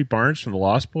 INXS and Jimmy Barnes from the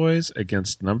Lost Boys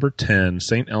against number 10,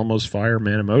 St. Elmo's Fire,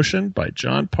 Man in Motion by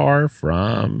John Parr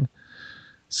from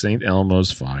St.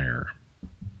 Elmo's Fire.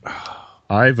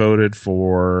 I'm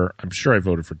sure I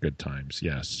voted for Good Times,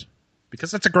 yes. because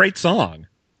that's a great song.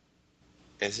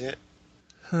 Is it?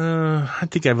 I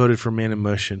think I voted for Man in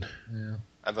Motion. Yeah.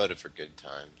 I voted for Good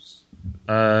Times.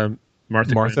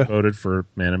 Martha Quinn voted for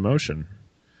Man in Motion.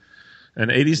 And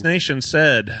 80s Nation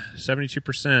said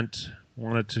 72%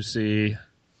 wanted to see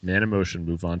Man in Motion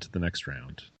move on to the next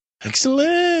round.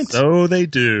 Excellent. So they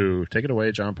do. Take it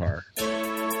away, John Parr.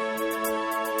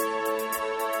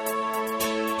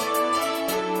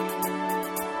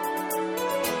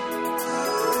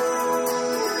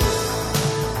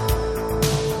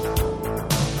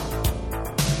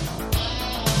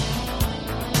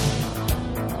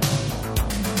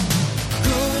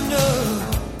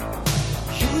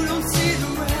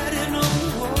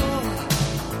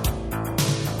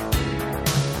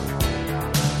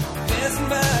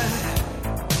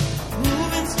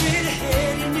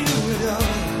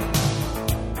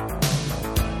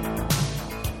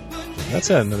 That's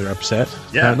another upset.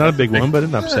 Yeah, not a big one, but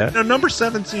an upset. No, number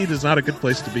 7 seed is not a good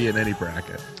place to be in any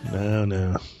bracket.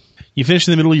 No. You finish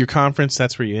in the middle of your conference,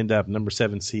 that's where you end up, number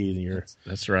 7 seed, and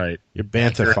that's right. You're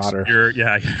bantha fodder.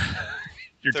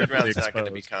 You're third round's not going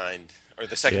to be kind, or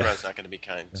the second round's not going to be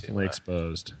kind. Definitely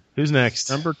exposed. Who's next?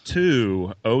 Number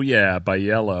 2, Oh Yeah, by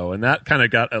Yellow, and that kind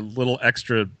of got a little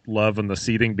extra love on the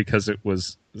seating because it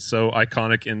was so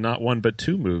iconic in not one but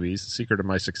 2 movies, Secret of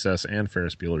My Success and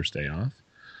Ferris Bueller's Day Off.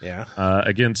 Yeah.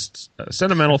 Against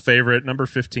sentimental favorite, number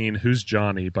 15, Who's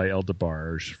Johnny by El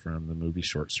DeBarge from the movie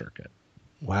Short Circuit.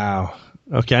 Wow.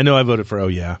 Okay, I know I voted for Oh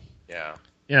Yeah. Yeah.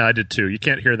 Yeah, I did too. You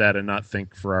can't hear that and not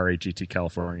think Ferrari GT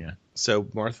California. So,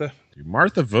 Martha?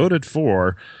 Martha voted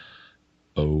for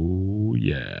Oh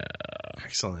Yeah.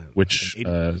 Excellent. Which,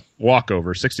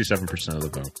 walkover, 67% of the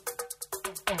vote.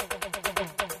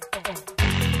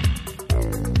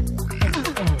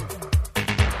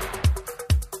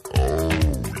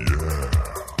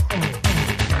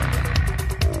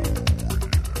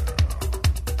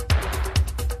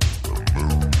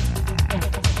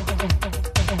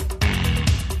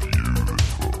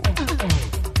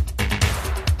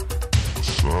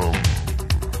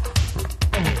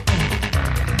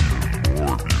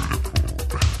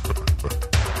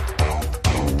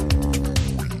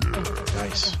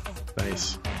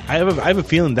 I have a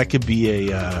feeling that could be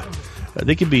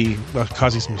they could be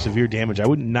causing some severe damage. I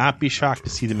would not be shocked to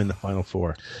see them in the Final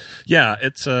Four. Yeah,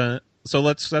 it's so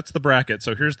that's the bracket.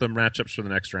 So here's the matchups for the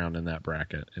next round in that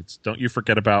bracket. It's Don't You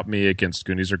Forget About Me against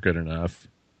Goonies Are Good Enough.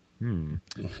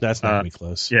 That's not going to be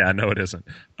close. Yeah, no, it isn't.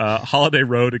 Holiday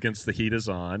Road against The Heat Is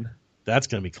On. That's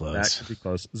going to be close. That could be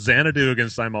close. Xanadu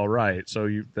against I'm All Right. So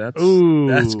that's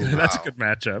a good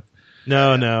matchup.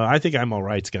 No, I think I'm All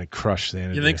Right's going to crush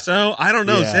Xanadu. You think so? I don't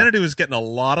know. Yeah. Xanadu is getting a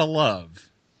lot of love.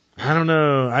 I don't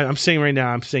know. I'm saying right now.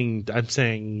 I'm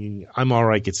saying I'm All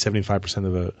Right gets 75% of the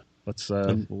vote. Let's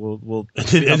we'll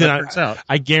see how that turns out.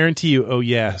 I guarantee you. Oh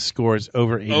Yeah scores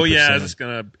over 80%. Oh Yeah is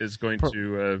going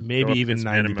to maybe even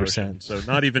 90%. So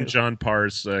not even John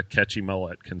Parr's catchy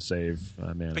mullet can save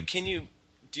Man. But do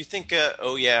you think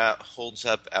Oh Yeah holds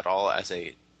up at all as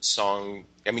a song?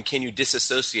 I mean, can you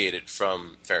disassociate it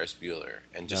from Ferris Bueller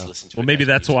and just listen to it? Well, maybe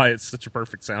that's why it's such a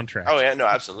perfect soundtrack. Oh, yeah, no,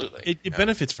 absolutely. It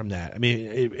benefits from that. I mean,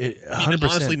 100%.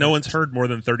 Honestly, no one's heard more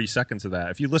than 30 seconds of that.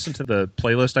 If you listen to the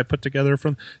playlist I put together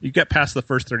you get past the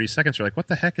first 30 seconds, you're like, what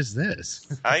the heck is this?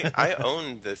 I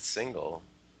owned the single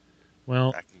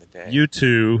back in the day. You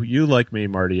too, you like me,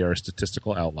 Marty, are a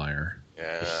statistical outlier.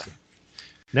 Yeah.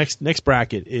 Next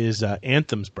bracket is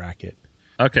Anthems bracket.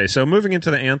 Okay, so moving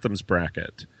into the Anthems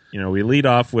bracket. We lead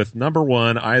off with number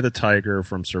 1, Eye of the Tiger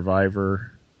from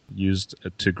Survivor, used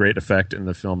to great effect in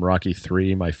the film Rocky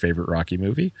III, my favorite Rocky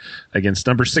movie. Against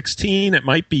number 16, It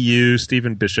Might Be You,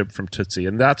 Stephen Bishop from Tootsie.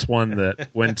 And that's one that,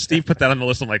 when Steve put that on the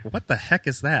list, I'm like, what the heck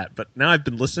is that? But now I've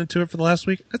been listening to it for the last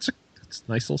week. It's a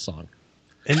nice little song.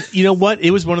 And you know what?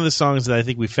 It was one of the songs that I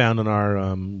think we found on our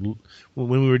when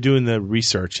we were doing the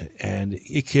research, and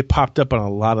it popped up on a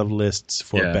lot of lists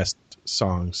for best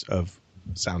songs of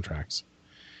soundtracks.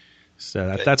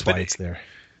 So that's why it's there.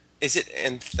 Is it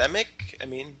anthemic? I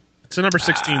mean, it's a number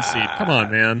 16 seed. Come on,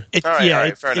 man. Fair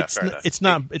enough. It's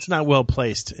not well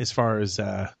placed as far as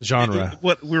genre.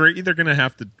 We're either going to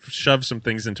have to shove some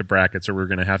things into brackets, or we're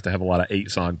going to have a lot of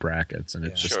 8-song brackets, and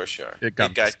it's sure. It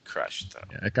got crushed though.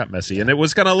 Yeah, it got messy, and it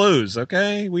was going to lose.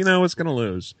 Okay, we know it's going to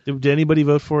lose. Did anybody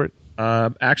vote for it?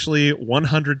 Actually,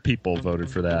 100 people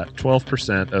voted for that.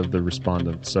 12% of the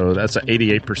respondents. So that's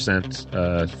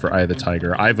 88% for Eye of the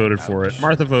Tiger. I voted for it.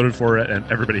 Martha voted for it, and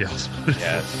everybody else voted for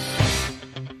it.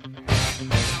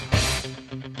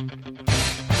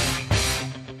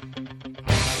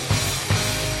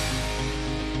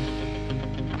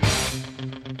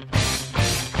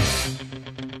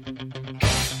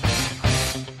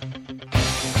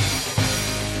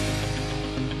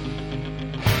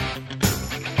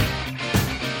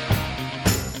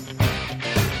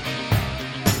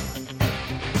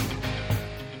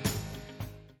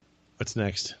 What's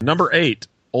next? Number 8,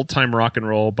 Old Time Rock and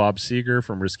Roll, Bob Seger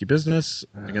from Risky Business,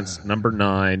 against number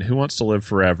 9, Who Wants to Live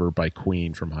Forever by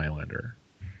Queen from Highlander.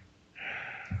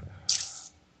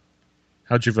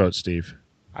 How'd you vote, Steve?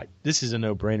 This is a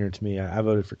no-brainer to me. I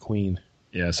voted for Queen.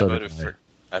 Yeah, so I voted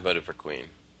for Queen.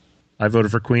 I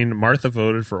voted for Queen. Martha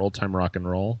voted for Old Time Rock and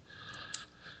Roll.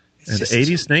 And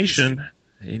 80s Nation.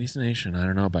 80s Nation. I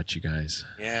don't know about you guys.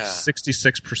 Yeah.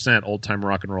 66% Old Time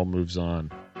Rock and Roll moves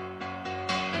on.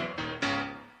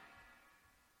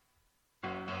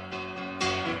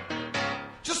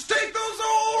 Just take those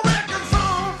old records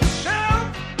off the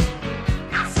shelf.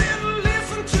 I sit and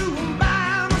listen to them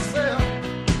by myself.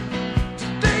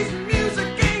 Today's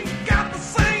music ain't got the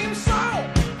same soul.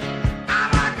 I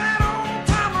like that old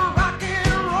time rock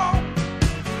and roll.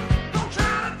 Don't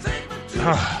try to take me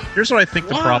to Here's what I think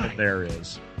the problem there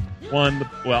is. One,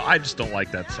 I just don't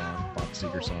like that song, Bob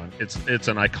Seger song. It's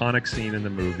an iconic scene in the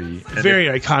movie. Very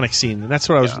iconic scene. And that's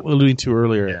what I was alluding to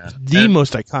earlier. Yeah. The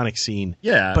most iconic scene.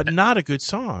 Yeah. But not a good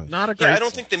song. Not a great Yeah, I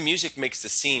don't song. think the music makes the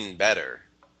scene better.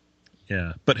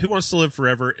 Yeah, but Who Wants to Live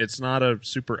Forever? It's not a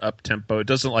super up tempo. It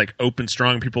doesn't like open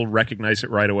strong. People recognize it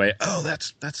right away. Oh,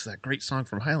 that's that great song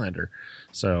from Highlander.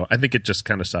 So I think it just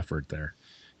kind of suffered there.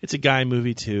 It's a guy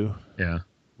movie, too. Yeah.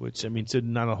 Which, I mean, so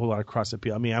not a whole lot of cross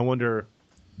appeal. I mean, I wonder,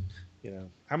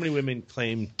 how many women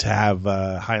claim to have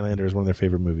Highlander as one of their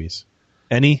favorite movies?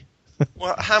 Any?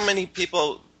 Well, how many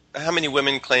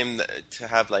women claim to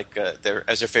have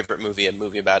as their favorite movie a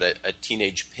movie about a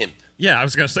teenage pimp? Yeah, I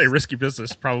was going to say Risky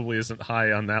Business probably isn't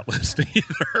high on that list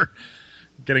either.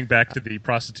 Getting back to the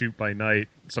prostitute by night,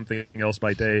 something else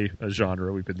by day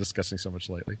genre we've been discussing so much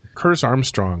lately. Curtis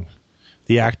Armstrong,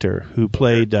 the actor who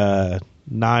played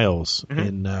Niles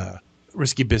in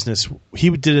Risky Business, he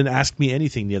did an Ask Me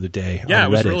Anything the other day. Yeah, on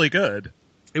it was Reddit. really good.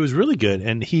 It was really good.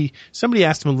 And somebody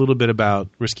asked him a little bit about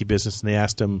Risky Business, and they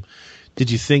asked him,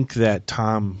 did you think that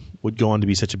Tom would go on to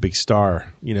be such a big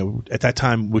star? At that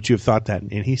time, would you have thought that?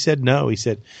 And he said no. He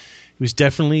said he was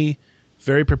definitely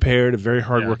very prepared, a very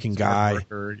hardworking guy.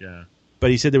 Yeah. But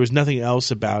he said there was nothing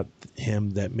else about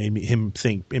him that made him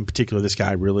think, in particular, this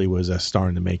guy really was a star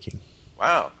in the making.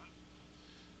 Wow.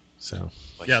 So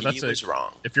he was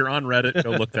wrong. If you're on Reddit, go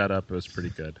look that up. It was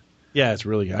pretty good. Yeah, it's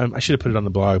really good. I should have put it on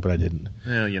the blog, but I didn't.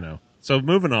 Well, So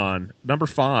moving on, number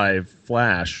 5,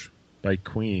 Flash by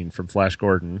Queen from Flash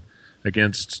Gordon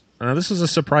against. This is a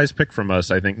surprise pick from us,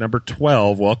 I think. Number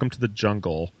 12, Welcome to the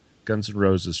Jungle, Guns N'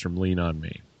 Roses from Lean on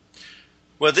Me.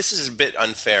 Well, this is a bit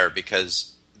unfair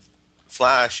because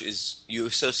Flash you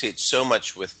associate so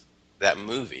much with that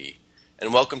movie,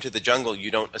 and Welcome to the Jungle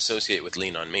you don't associate with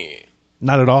Lean on Me.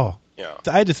 Not at all. Yeah.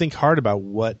 I had to think hard about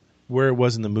where it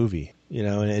was in the movie,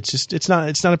 and it's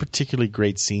not a particularly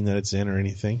great scene that it's in or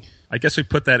anything. I guess we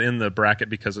put that in the bracket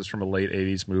because it's from a late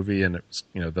 80s movie, and it's,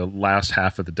 the last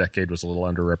half of the decade was a little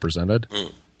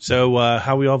underrepresented. So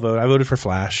how we all vote? I voted for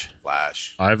Flash.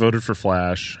 I voted for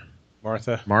Flash.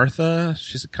 Martha,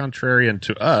 she's a contrarian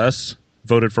to us,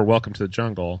 voted for Welcome to the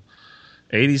Jungle.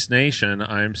 80s Nation,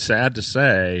 I'm sad to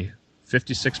say,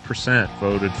 56%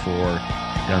 voted for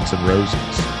Guns N'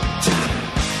 Roses.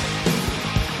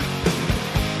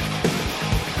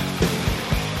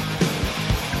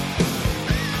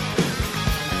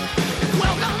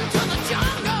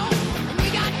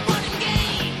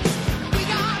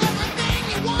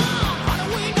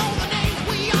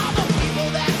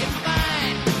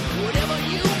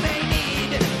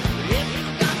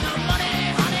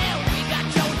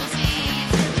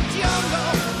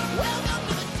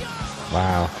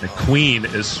 Wow. And Queen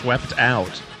is swept out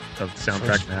of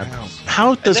Soundtrack Madness.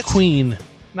 How does Queen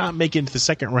not make it into the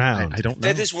second round? I don't know.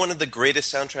 That is one of the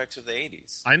greatest soundtracks of the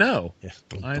 80s. I know. Yeah.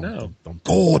 I know.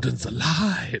 Gordon's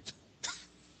alive.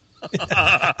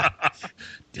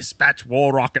 Dispatch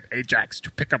War Rocket Ajax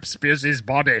to pick up Spears'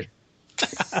 body.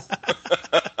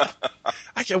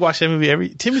 I can watch that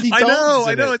movie Timothy Dalton's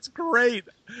I in know. it. It's great.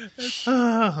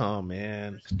 Oh,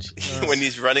 man. When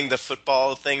he's running the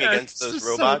football thing against those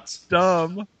robots. So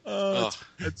dumb.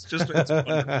 It's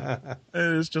wonderful.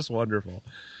 It is just wonderful.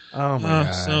 Oh, my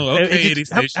God. So, okay,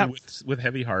 80s Nation, with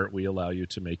heavy heart, we allow you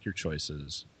to make your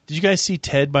choices. Did you guys see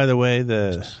Ted, by the way?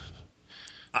 It's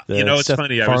Seth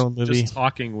funny. I was movie? just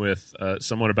talking with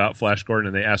someone about Flash Gordon,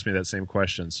 and they asked me that same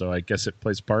question, so I guess it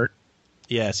plays part.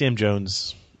 Yeah, Sam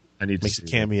Jones makes a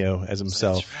cameo as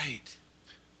himself. That's right.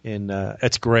 And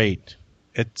it's great.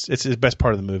 It's the best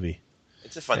part of the movie.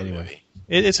 It's a funny movie.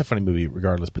 It's a funny movie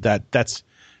regardless, but that's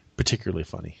particularly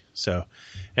funny. So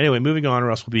anyway, moving on, or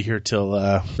else we'll be here till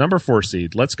number 4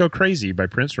 seed, Let's Go Crazy by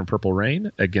Prince from Purple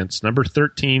Rain against number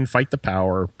 13, Fight the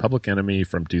Power, Public Enemy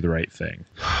from Do the Right Thing.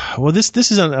 Well, this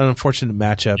is an unfortunate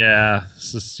matchup. Yeah,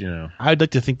 this is, you know. I'd like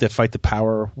to think that Fight the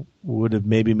Power would have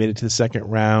maybe made it to the second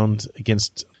round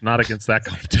against... Not against that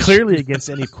competition. Clearly against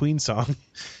any Queen song.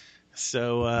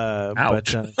 So,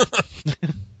 ouch.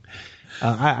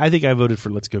 I think I voted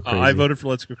for Let's Go Crazy. I voted for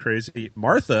Let's Go Crazy.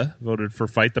 Martha voted for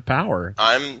Fight the Power.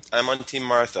 I'm on Team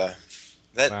Martha.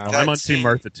 I'm on Team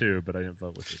Martha too, but I didn't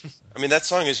vote with it. I mean, that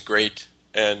song is great,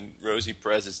 and Rosie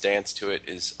Perez's dance to it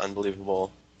is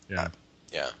unbelievable. Yeah.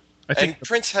 Yeah. And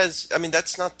Prince has, I mean,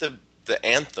 that's not the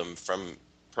anthem from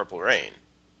Purple Rain.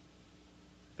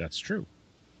 That's true.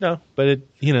 No, but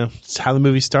it's how the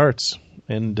movie starts,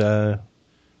 and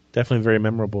definitely very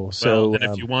memorable. So, and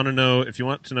if you want to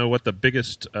know what the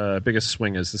biggest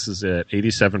swing is, this is it.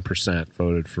 87%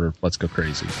 voted for Let's Go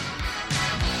Crazy.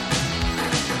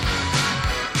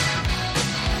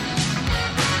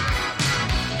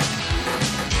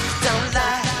 Don't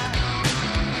lie,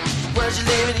 where's you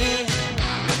living in?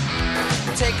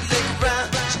 Take a look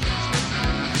around,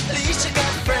 at least you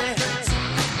got friends.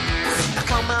 I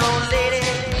call my old lady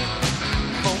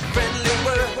for a friendly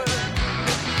word.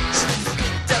 She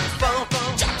picked up the phone,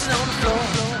 dropped it on the floor.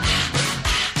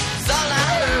 It's all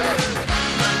I heard.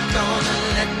 I'm gonna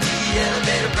let the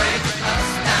elevator break us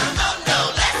down. Oh no,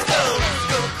 let's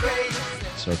go crazy.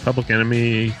 So Public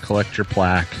Enemy, collect your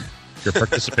plaque, your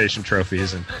participation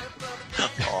trophies, and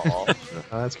oh,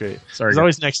 that's great. Sorry, it's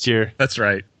always next year. That's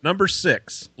right. Number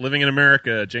 6, Living in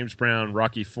America, James Brown,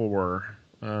 Rocky IV.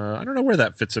 I don't know where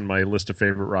that fits in my list of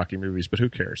favorite Rocky movies, but who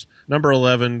cares? Number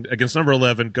 11,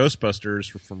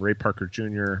 Ghostbusters from Ray Parker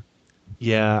Jr.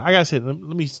 Yeah, I gotta say, let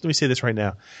me say this right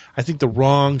now. I think the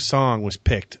wrong song was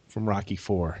picked from Rocky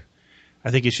IV. I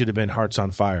think it should have been "Hearts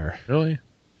on Fire." Really?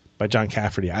 By John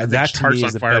Cafferty. I that think to Hearts me on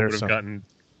is the Fire better would have song. gotten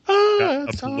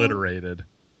obliterated.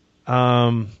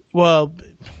 Well,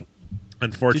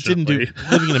 unfortunately, it didn't do.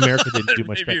 Living in America didn't do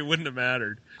much. Maybe it wouldn't have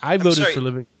mattered. I voted for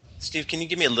Living. Steve, can you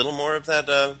give me a little more of that?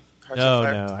 Hearts on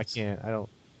Fire? No, I can't. I don't.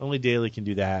 Only Daly can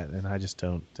do that, and I just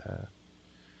don't.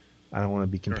 I don't want to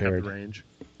be compared. Don't have the range.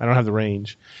 I don't have the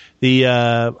range.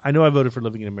 I know I voted for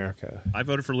Living in America. I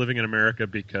voted for Living in America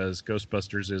because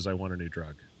Ghostbusters is "I Want a New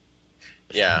Drug."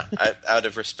 Yeah, out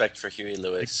of respect for Huey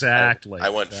Lewis. Exactly. I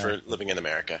went for Living in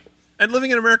America. And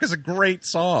Living in America is a great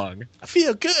song. I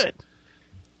feel good.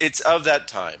 It's of that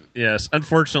time. Yes.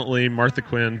 Unfortunately, Martha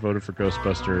Quinn voted for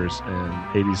Ghostbusters, and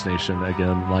 80s Nation,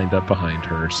 again, lined up behind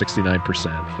her.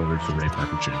 69% voted for Ray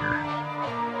Parker Jr.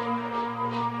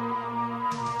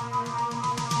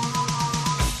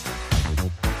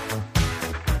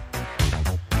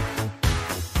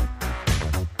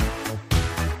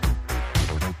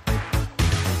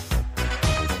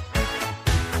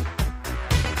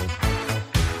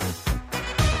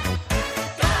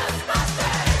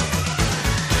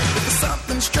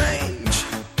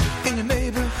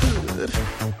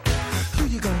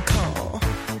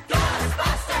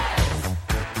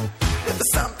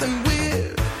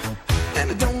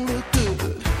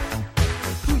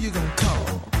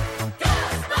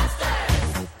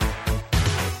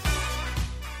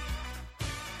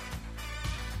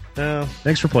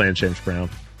 Thanks for playing, James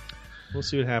Brown. We'll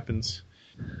see what happens.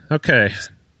 Okay.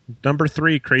 Number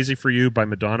 3, Crazy for You by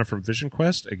Madonna from Vision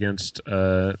Quest against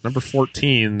number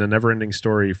 14, The Neverending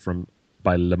Story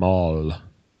by Lamal.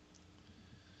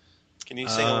 Can you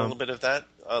sing a little bit of that?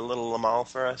 A little Lamal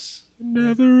for us?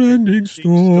 Neverending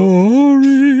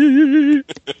Story.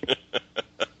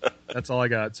 That's all I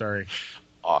got. Sorry.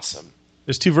 Awesome.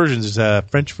 There's 2 versions. There's a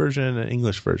French version and an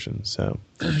English version. So,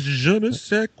 je ne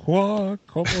sais quoi,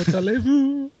 comment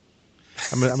allez-vous?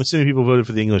 I'm assuming people voted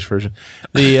for the English version.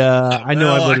 I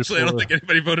know I voted actually, for. I don't think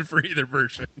anybody voted for either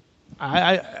version.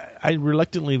 I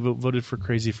reluctantly voted for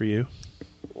 "Crazy for You."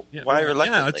 Yeah, why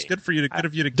reluctantly? Yeah, it's good of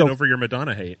you to get over your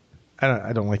Madonna hate.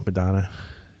 I don't like Madonna.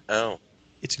 Oh,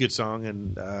 it's a good song,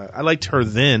 and I liked her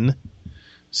then.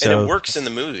 So. And it works in the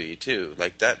movie too.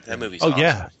 Like that movie's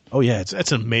awesome. Oh yeah,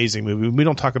 it's an amazing movie. We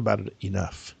don't talk about it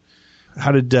enough.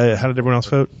 How did everyone else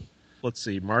vote? Let's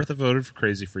see. Martha voted for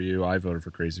 "Crazy for You." I voted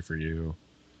for "Crazy for You."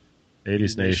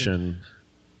 80s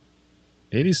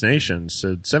Nation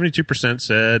said 72%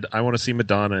 said I want to see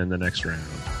Madonna in the next round.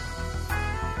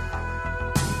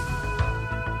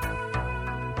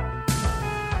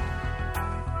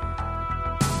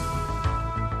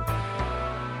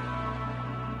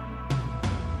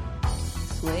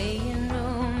 Swaying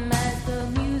room as the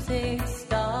music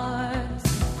starts,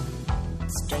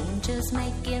 strangers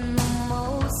making the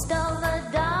most of the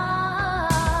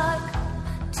dark.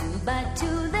 2 by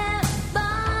 2 they're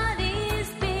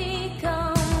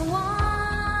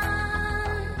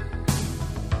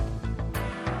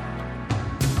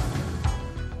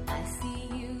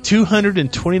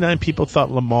 229 people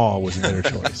thought Le Mans was a better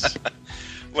choice.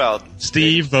 Well,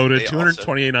 Steve voted they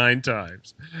 229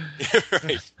 times.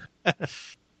 Right.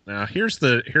 Now here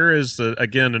is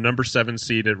again a number 7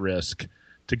 seed at risk.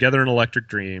 Together in Electric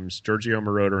Dreams, Giorgio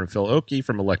Moroder and Phil Oakey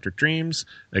from Electric Dreams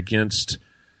against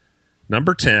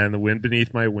number 10, The Wind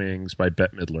Beneath My Wings by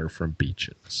Bette Midler from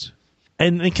Beaches.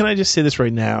 And can I just say this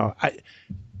right now?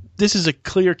 This is a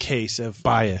clear case of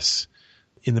bias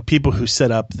in the people who set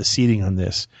up the seating on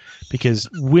this, because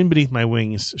Wind Beneath My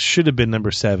Wings should have been number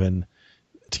 7.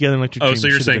 Together in Electric Dreams. So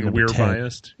you're should have been saying we're 10.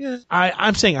 biased? Yeah.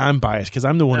 I'm saying I'm biased because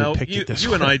I'm the one who picked it this You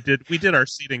way. and I did our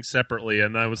seating separately,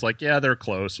 and I was like, yeah, they're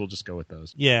close. We'll just go with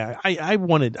those. Yeah, I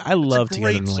love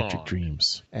Together in Electric song.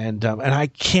 Dreams, and I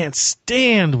can't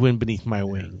stand Wind Beneath My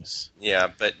Wings. Yeah,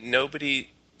 but nobody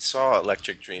saw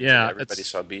Electric Dreams. Yeah, and everybody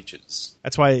saw Beaches.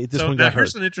 That's why this one now got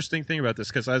here's hurt. an interesting thing about this,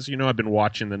 because as you know, I've been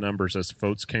watching the numbers as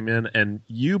votes came in, and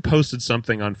you posted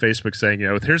something on Facebook saying,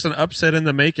 here's an upset in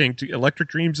the making. Electric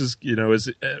Dreams is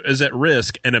at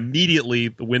risk, and immediately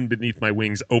The Wind Beneath My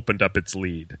Wings opened up its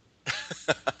lead.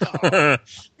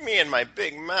 Me and my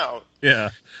big mouth.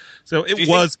 Yeah. So it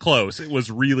was close. It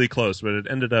was really close, but it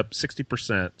ended up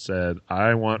 60% said,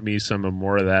 I want me some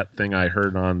more of that thing I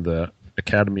heard on the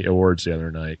Academy Awards the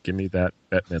other night. Give me that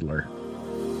Bette Midler.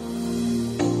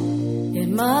 It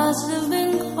must have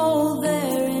been cold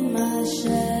there in my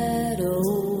shadow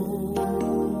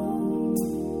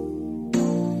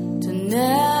to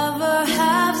never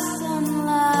have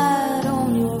sunlight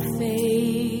on your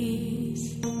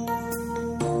face.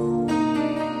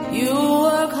 You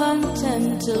were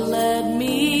content to let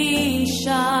me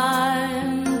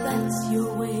shine. That's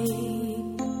your way.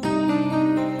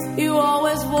 You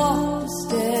always walk a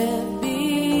step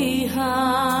behind.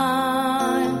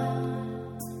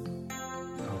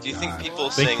 Do you think people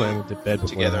Big sing Plan with the bed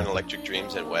before Together in that. Electric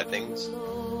Dreams at weddings?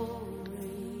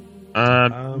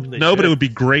 No, but it would be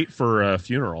great for a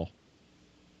funeral.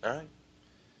 All right.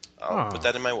 I'll put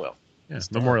that in my will. Yeah,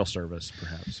 memorial service,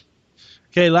 perhaps.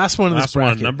 Okay, last one of this Last one,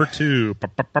 bracket. number 2,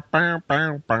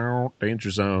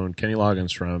 Danger Zone, Kenny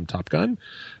Loggins from Top Gun,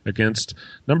 against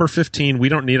number 15, We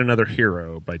Don't Need Another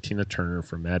Hero by Tina Turner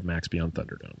from Mad Max Beyond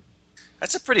Thunderdome.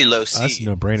 That's a pretty low seed That's a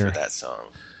no-brainer. for that song.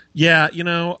 Yeah,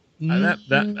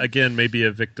 that again may be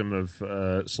a victim of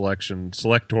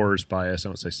selectors bias. I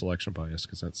don't say selection bias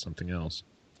because that's something else.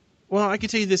 Well, I can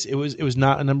tell you this: it was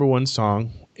not a number 1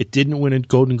 song. It didn't win a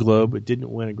Golden Globe. It didn't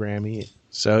win a Grammy.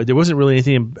 So there wasn't really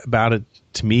anything about it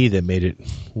to me that made it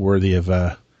worthy of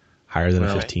higher than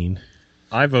a 15.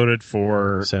 I voted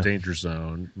for Danger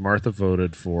Zone. Martha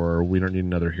voted for We Don't Need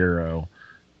Another Hero.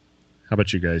 How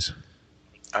about you guys?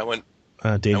 I went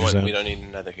Danger Zone. We Don't Need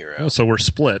Another Hero. Oh, so we're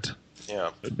split.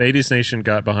 Yeah. Ladies Nation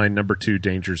got behind number 2,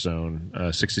 Danger Zone,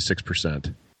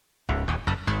 66%.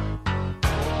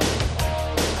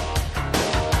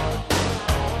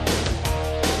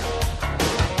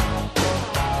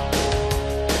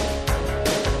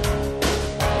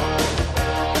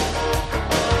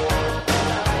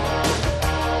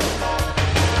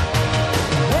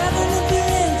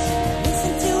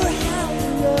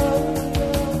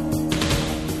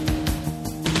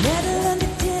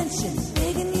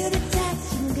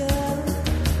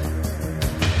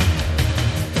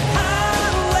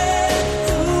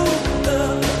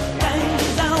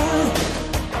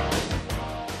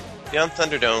 Beyond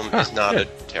Thunderdome is not a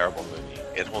terrible movie.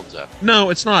 It holds up. No,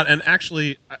 it's not. And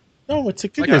actually, No, it's a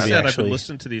good like movie, I said, I've actually. been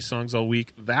listening to these songs all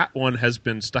week. That one has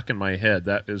been stuck in my head.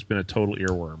 That has been a total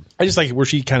earworm. I just like it where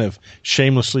she kind of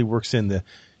shamelessly works in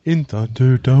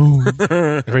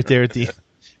Thunderdome right there at the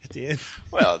end.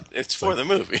 Well, it's for the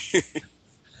movie.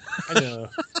 I know.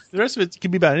 The rest of it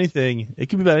could be about anything. It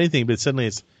could be about anything, but suddenly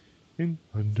it's in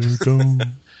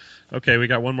Thunderdome. Okay, we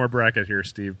got one more bracket here,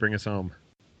 Steve. Bring us home.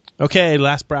 Okay,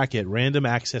 last bracket, random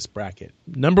access bracket.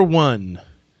 Number 1,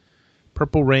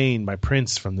 Purple Rain by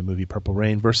Prince from the movie Purple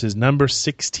Rain versus number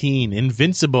 16,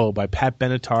 Invincible by Pat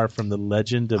Benatar from The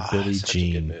Legend of Billie such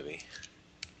Jean. a good movie.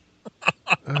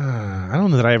 I don't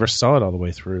know that I ever saw it all the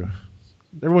way through.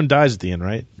 Everyone dies at the end,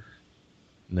 right?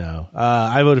 No.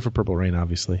 I voted for Purple Rain,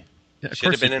 obviously. Yeah, of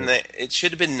Should have course been it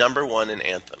should have been number 1 in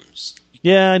anthems.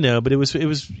 Yeah, I know, but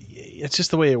it's just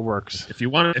the way it works. If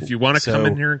you want to come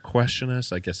in here and question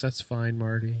us, I guess that's fine,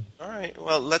 Marty. All right.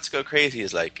 Well, Let's Go Crazy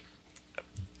is like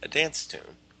a dance tune.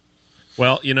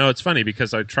 Well, it's funny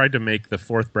because I tried to make the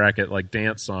 4th bracket like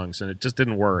dance songs, and it just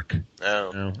didn't work. Oh,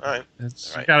 No. all right.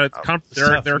 It's, All right. there are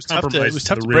It was tough to compromises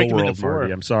to the break real them into world, 4.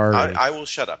 Marty. I'm sorry. I will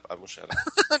shut up.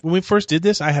 When we first did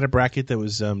this, I had a bracket that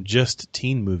was just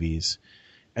teen movies,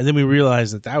 and then we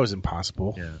realized that was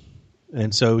impossible. Yeah.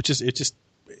 And so it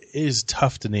is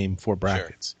tough to name 4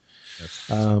 brackets.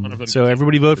 So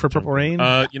everybody vote for Purple Rain?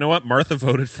 You know what? Martha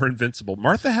voted for Invincible.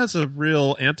 Martha has a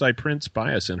real anti-Prince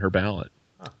bias in her ballot.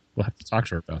 We'll have to talk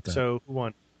to her about that. So who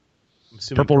won?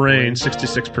 Purple Rain,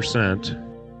 66%.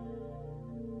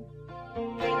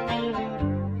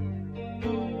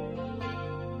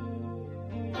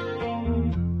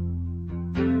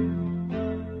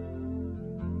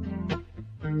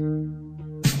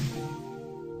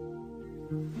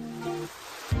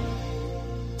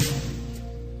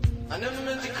 I never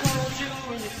meant to call you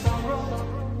in your sorrow.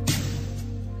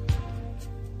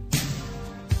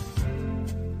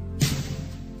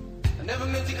 I never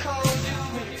meant to call you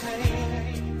in your pain.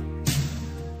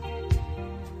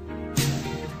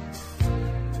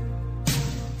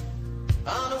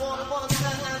 I don't want to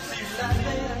see you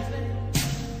laughing.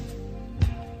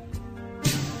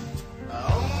 I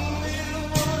only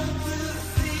want to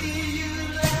see you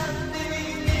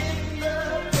laughing in the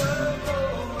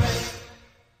purple rain.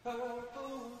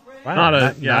 Wow, Not a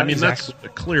not I mean exactly. that's a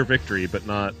clear victory, but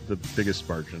not the biggest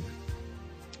margin.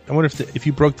 I wonder if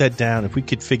you broke that down, if we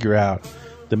could figure out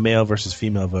the male versus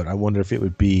female vote, I wonder if it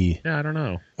would be... Yeah, I don't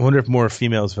know. I wonder if more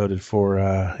females voted for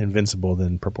Invincible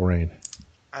than Purple Rain.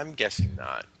 I'm guessing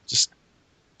not.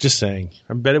 Just saying.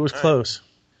 I bet it was close.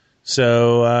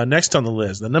 So next on the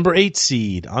list, the number 8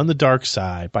 seed, On the Dark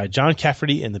Side, by John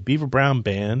Cafferty and the Beaver Brown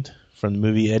Band from the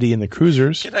movie Eddie and the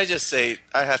Cruisers. Can I just say,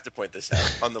 I have to point this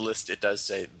out. On the list, it does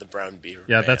say the Brown Beaver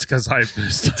Yeah, Band. that's because I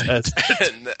missed it.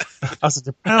 And Also,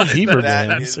 the Brown Beaver that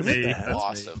Band. is So what the me. hell?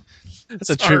 awesome. That's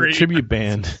a Sorry. tribute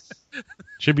band.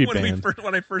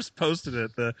 When I first posted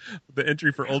it, the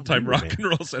entry for Old Time Rock and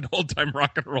Roll said Old Time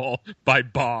Rock and Roll by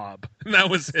Bob. And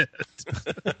that was it.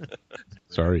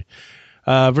 Sorry.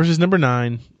 Versus number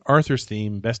 9, Arthur's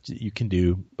Theme, Best You Can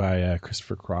Do by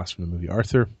Christopher Cross from the movie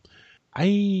Arthur.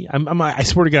 I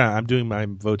swear to God, I'm doing my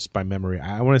votes by memory.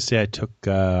 I want to say I took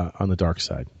On the Dark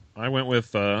Side. I went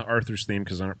with Arthur's Theme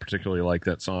because I don't particularly like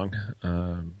that song.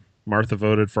 Martha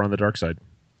voted for On the Dark Side.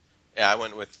 Yeah, I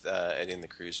went with Eddie and the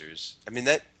Cruisers. I mean,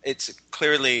 that it's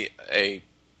clearly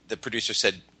the producer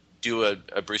said, do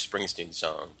a Bruce Springsteen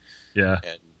song. Yeah.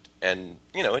 And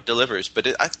it delivers. But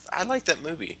I like that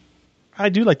movie. I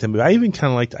do like the movie.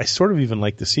 I sort of even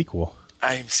like the sequel.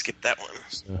 I skipped that one.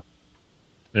 So.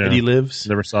 Yeah. Eddie Lives.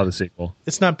 Never saw the sequel.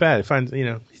 It's not bad. I find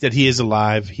that he is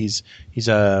alive. He's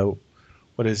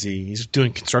what is he? He's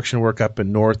doing construction work up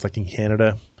in North, like in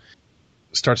Canada.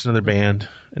 Starts another band,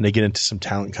 and they get into some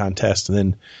talent contest, and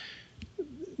then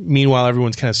meanwhile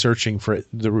everyone's kind of searching for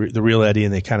the real Eddie,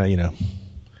 and they kind of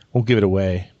won't give it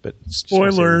away. But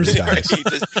Spoilers.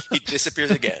 He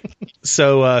disappears again.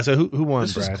 So who won?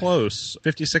 This was Brad? close.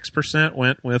 56%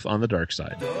 went with On the Dark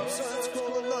Side.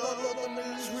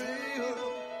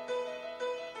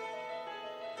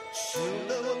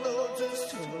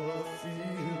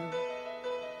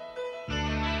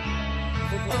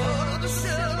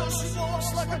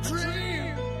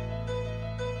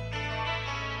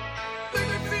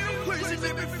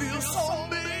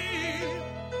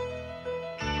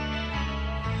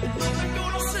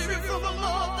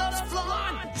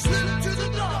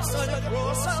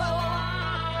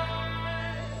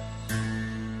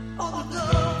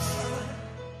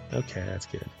 Okay, that's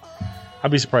good.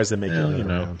 I'd be surprised they make it another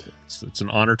round. It's an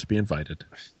honor to be invited.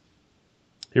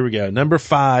 Here we go. Number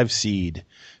 5 seed,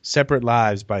 Separate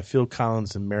Lives by Phil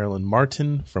Collins and Marilyn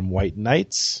Martin from White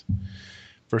Nights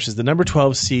versus the number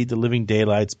 12 seed, The Living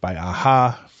Daylights by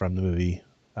Aha from the movie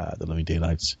The Living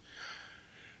Daylights.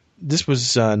 This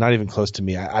was not even close to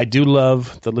me. I do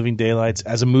love The Living Daylights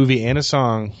as a movie and a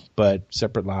song, but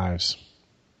Separate Lives,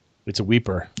 it's a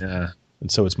weeper. Yeah.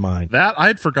 And so it's mine. That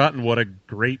I'd forgotten what a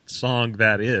great song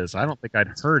that is. I don't think I'd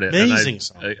heard it. Amazing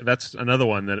song. That's another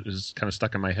one that is kind of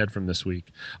stuck in my head from this week.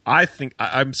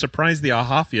 I'm surprised the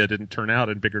Ahafia didn't turn out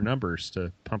in bigger numbers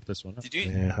to pump this one up.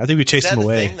 Yeah, I think we chased them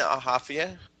away. Thing, the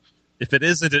Ahafia? If it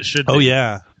isn't, it should be. Oh,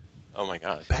 yeah. Oh, my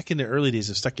God. Back in the early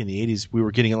days of Stuck in the 80s, we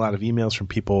were getting a lot of emails from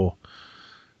people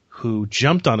who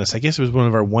jumped on us. I guess it was one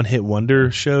of our one-hit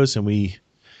wonder shows, and we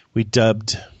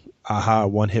dubbed Aha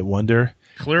one-hit wonder.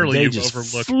 Clearly, you've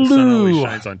overlooked The Sun Always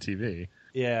Shines on TV.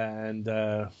 Yeah,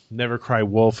 and Never Cry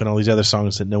Wolf and all these other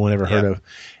songs that no one ever heard of.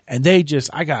 And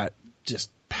I got just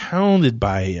pounded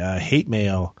by hate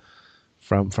mail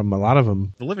from a lot of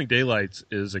them. The Living Daylights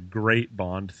is a great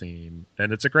Bond theme,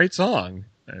 and it's a great song.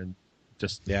 And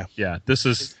just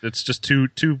it's just too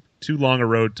long a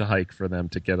road to hike for them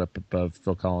to get up above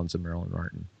Phil Collins and Marilyn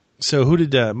Martin. So who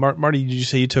did Marty? Did you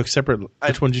say you took separate?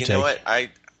 Which one did you take? You know what?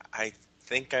 I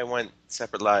think I went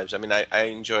Separate Lives. I mean, I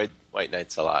enjoyed White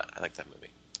Nights a lot. I like that movie.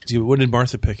 What did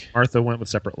Martha pick? Martha went with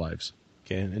Separate Lives.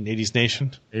 Okay, and 80s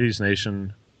Nation? 80s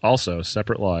Nation. also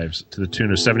Separate Lives, to the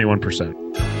tune of 71%.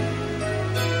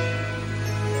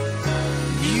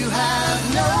 You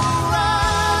have no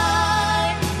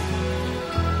right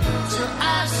to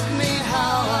ask me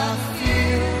how I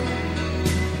feel.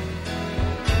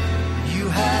 You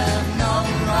have no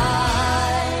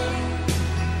right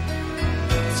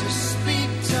to speak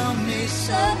to me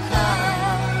so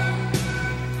kind.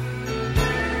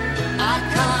 I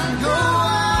can't go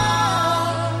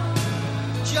on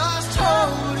just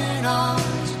holding on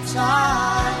to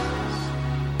tight.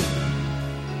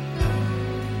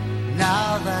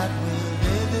 Now that we're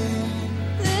living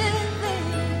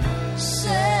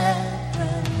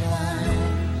separate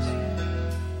lives.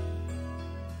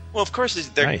 Well, of course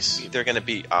they're Nice. they're going to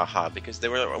be Aha because they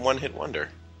were a one-hit wonder.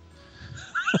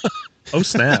 Oh,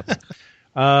 snap.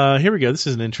 Here we go. This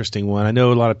is an interesting one. I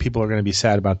know a lot of people are going to be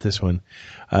sad about this one.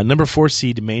 Number 4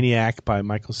 seed, Maniac by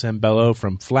Michael Sembello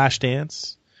from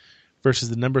Flashdance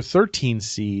versus the number 13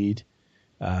 seed,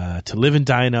 To Live and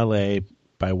Die in L.A.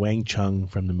 by Wang Chung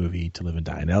from the movie To Live and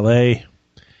Die in L.A.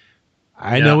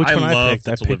 I know which one I picked.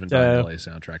 The To Live and Die in L.A.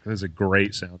 soundtrack. That is a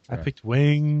great soundtrack. I picked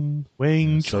Wang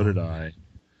Chung. So did I.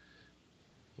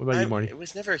 What about you, Marty? I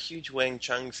was never a huge Wang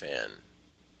Chung fan.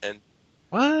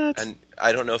 What? And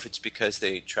I don't know if it's because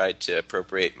they tried to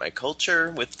appropriate my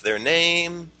culture with their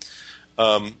name.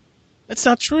 That's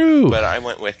not true. But I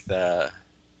went with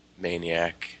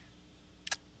Maniac.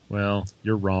 Well,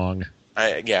 you're wrong.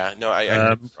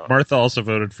 I Martha also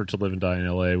voted for To Live and Die in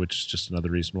L.A., which is just another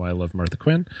reason why I love Martha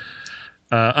Quinn.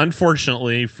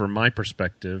 Unfortunately, from my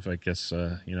perspective, I guess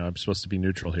I'm supposed to be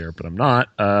neutral here, but I'm not.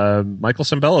 Michael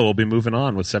Sembello will be moving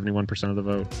on with 71% of the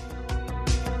vote.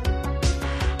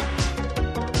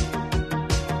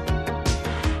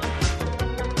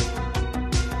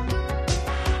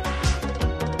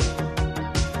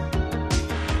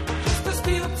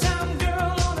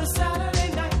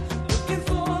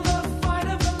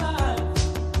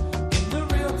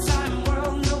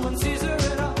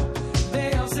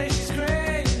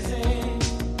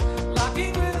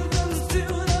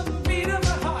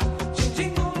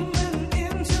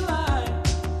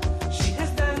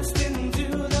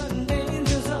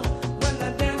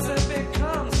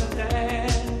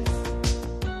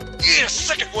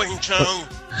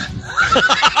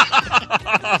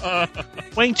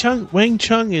 Wang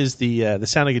Chung is the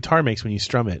sound a guitar makes when you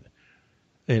strum it,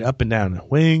 and up and down.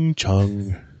 Wang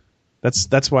Chung.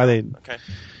 That's why they. Okay.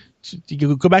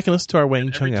 You go back and listen to our Wang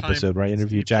And Chung every time episode where I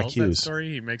interviewed Jack tells that Hughes. story,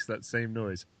 he makes that same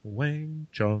noise. Wang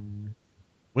Chung.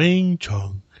 Wang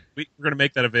Chung. We're going to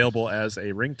make that available as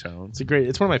a ringtone.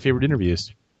 It's one of my favorite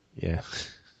interviews. Yeah.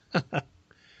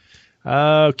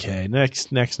 Okay,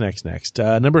 next.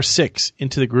 Number 6,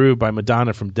 Into the Groove by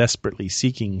Madonna from Desperately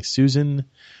Seeking Susan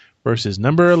versus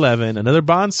number 11, another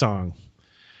Bond song,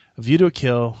 A View to a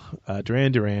Kill,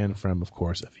 Duran Duran from, of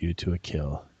course, A View to a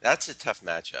Kill. That's a tough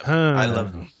matchup. I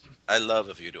love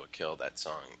A View to a Kill, that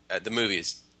song. The movie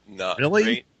is not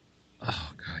great.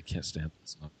 Oh, God, I can't stand that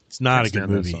song. It's not a good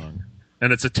movie. Song.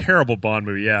 And it's a terrible Bond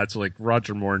movie. Yeah, it's like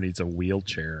Roger Moore needs a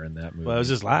wheelchair in that movie. Well, it was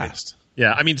his last.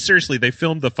 Yeah, I mean, seriously, they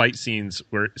filmed the fight scenes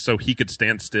so he could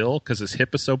stand still because his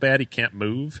hip is so bad he can't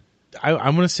move.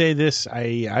 I'm going to say this.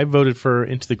 I voted for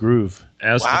Into the Groove.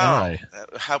 As did I.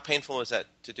 How painful was that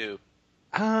to do?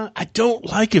 I don't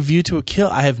like A View to a Kill.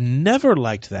 I have never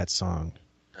liked that song.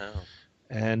 Oh.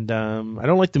 And I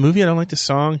don't like the movie. I don't like the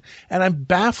song. And I'm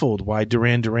baffled why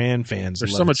Duran Duran fans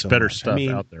There's love so much it better much. stuff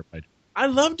out there. I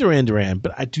love Duran Duran,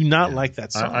 but I do not like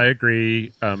that song. I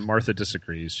agree. Martha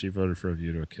disagrees. She voted for A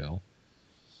View to a Kill.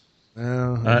 Who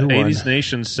won? 80s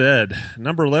Nation said,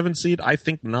 number 11 seed, I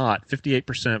think not.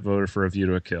 58% voted for A View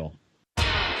to a Kill.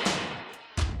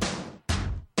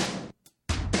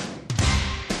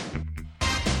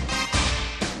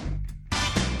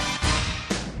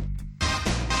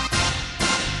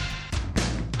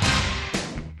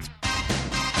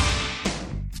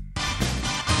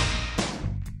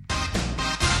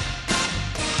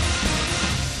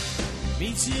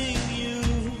 Meeting you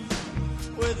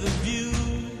with a view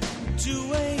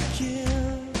to a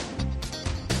kill,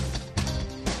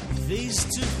 face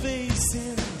to face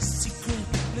in secret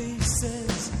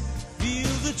places, feel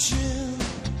the chill.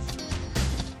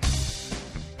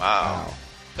 Wow.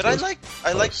 But I like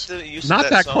the use Not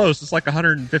of that song. close. It's like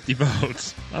 150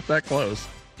 votes. Not that close.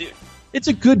 Dude, It's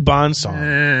a good Bond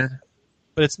song,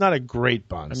 but it's not a great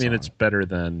Bond song. I mean, it's better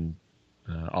than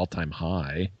All Time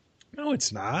High. No,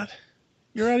 it's not.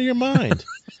 You're out of your mind.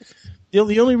 The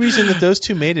only reason that those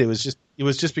two made it was just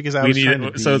because I was trying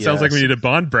to be, so it sounds like we need a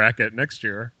Bond bracket next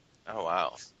year. Oh,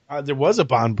 wow. There was a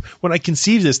Bond when I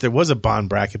conceived this. There was a Bond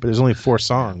bracket, but there's only 4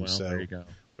 songs. Well, so there you go.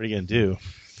 what are you gonna do?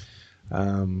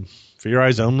 For Your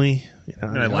Eyes Only. I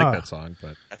like that song,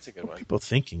 but That's a good what one. are people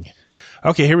thinking?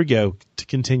 Okay, here we go. To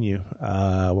continue,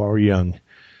 while we're young.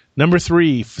 Number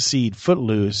 3 seed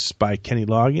Footloose by Kenny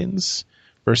Loggins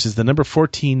versus the number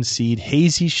 14 seed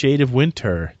Hazy Shade of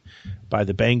Winter by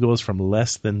the Bangles from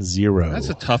Less Than Zero. That's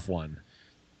a tough one.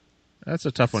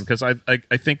 Because I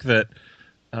think that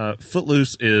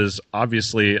Footloose is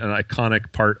obviously an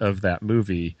iconic part of that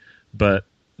movie, but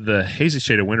the Hazy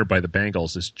Shade of Winter by the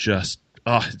Bangles is just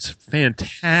it's a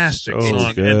fantastic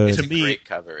song. Good. And It's to a me, great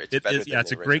cover. It's better than it's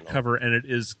the a great original. cover, and it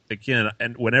is again.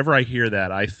 And whenever I hear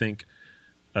that, I think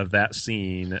of that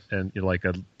scene and like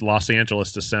a Los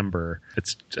Angeles December.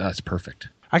 It's perfect.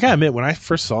 I gotta admit, when I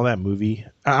first saw that movie,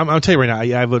 I'll tell you right now,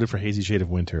 I voted for Hazy Shade of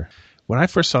Winter. When I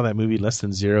first saw that movie, Less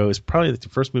Than Zero is probably the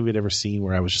first movie I'd ever seen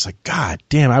where I was just like, God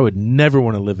damn, I would never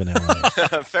want to live in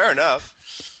LA. Fair enough.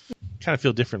 Kind of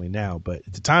feel differently now, but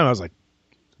at the time I was like,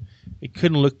 it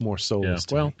couldn't look more soulless.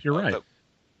 to me. You're right.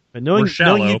 But knowing, We're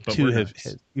shallow, knowing you but two we're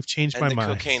you've changed And my the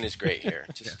mind. cocaine is great here.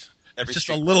 Every Just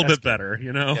a street little corner. bit better,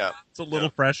 Yeah. It's a little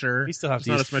fresher. We still have There's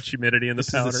to not use- as much humidity in the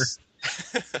This is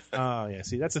powder. Oh yeah,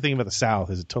 see that's the thing about the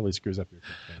South is it totally screws up your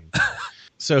cocaine.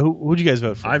 So who'd you guys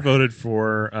vote for? I voted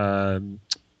for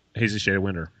Hazy Shade of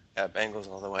Winter. Yeah, Bengals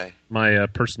all the way. My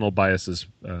personal bias is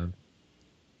Martha?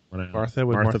 What Martha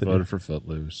Martha voted do? for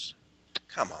Footloose.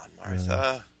 Come on,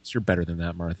 Martha. So you're better than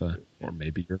that, Martha. Or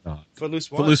maybe you're not. Footloose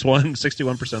Footloose won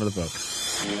 61% of the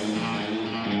vote.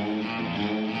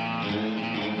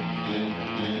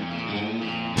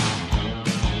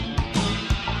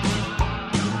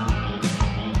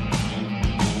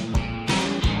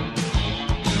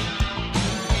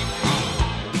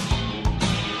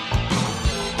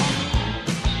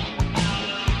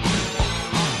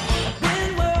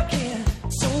 Been working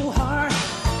so hard,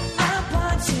 I'm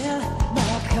punching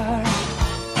my card.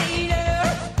 8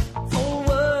 hours for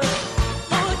work.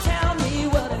 Oh, tell me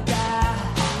what I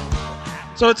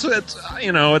got.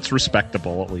 So it's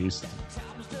respectable at least.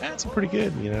 That's pretty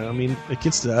good. I mean,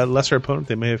 against a lesser opponent,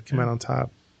 they may have come out on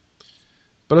top.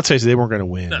 But let's face it, they weren't going to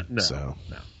win. No.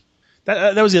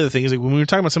 That was the other thing is like when we were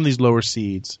talking about some of these lower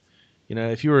seeds.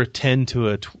 If you were a 10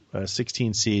 to a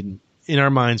 16 seed, in our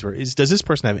minds does this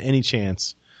person have any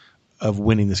chance of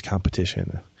winning this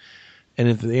competition? And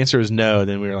if the answer is no,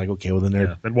 then we were like, okay, well then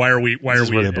they're Then why are we where they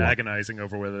belong. agonizing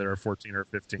over whether they're 14 or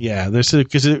 15? yeah, because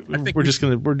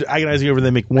we're agonizing over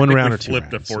them make one I think round we or two.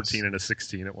 flipped rounds. a 14 and a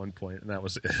 16 at one point, and that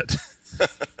was it.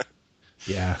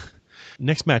 Yeah.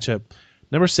 Next matchup,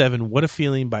 number 7, What a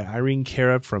Feeling by Irene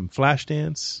Cara from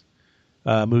Flashdance,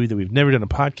 a movie that we've never done a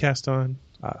podcast on,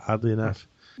 oddly enough,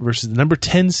 versus the number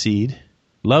 10 seed,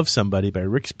 Love Somebody by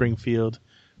Rick Springfield,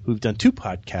 who we've done 2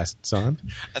 podcasts on,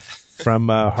 from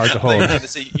Hard to I thought you were Hold. going to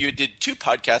say you did 2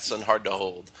 podcasts on Hard to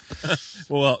Hold.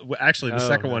 Well, actually, the Oh,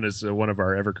 second man. one is one of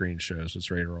our evergreen shows. It's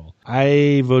Ready to Roll.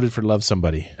 I voted for Love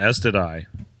Somebody. As did I,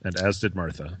 and as did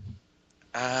Martha.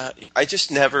 I just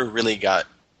never really got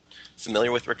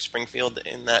familiar with Rick Springfield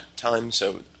in that time,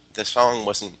 so the song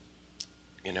wasn't,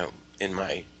 in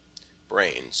my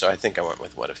brain. So I think I went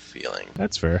with What a Feeling.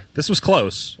 That's fair. This was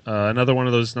close. Another one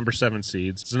of those number 7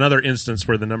 seeds. It's another instance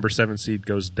where the number 7 seed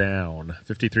goes down.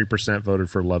 53% voted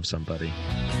for Love Somebody.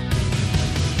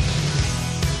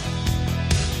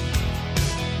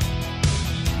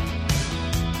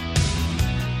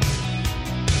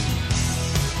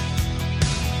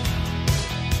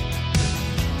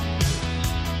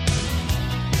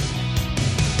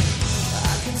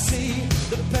 I can see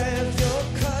the path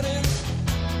you're cutting.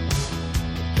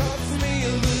 Cut for me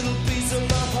a little piece of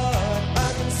my heart.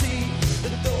 I can see the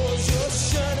doors you're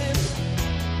shutting.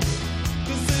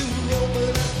 'Cause they were open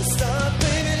at the start.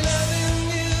 Baby, loving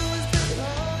you is been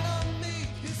hard on me.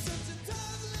 You're such a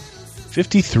tough little sister.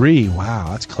 53. Wow,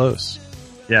 that's close.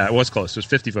 Yeah, it was close. It was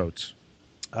 50 votes.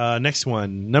 Next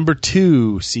one, number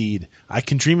 2 seed, I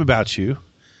Can Dream About You,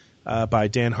 by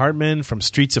Dan Hartman from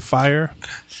Streets of Fire.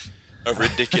 A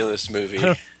ridiculous movie.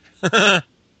 I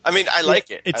mean, I like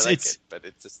it. I like it, but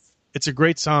it's just... It's a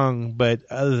great song, but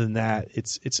other than that,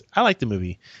 it's. I like the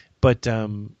movie, but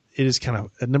it is kind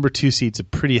of a number 2 seed's a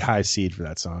pretty high seed for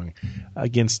that song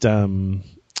against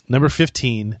number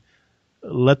 15,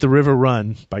 Let the River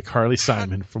Run by Carly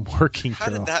Simon from Working How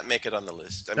Girl. did that make it on the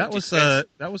list? I mean,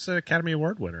 That was an Academy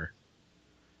Award winner.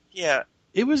 Yeah.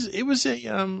 It was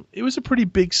a pretty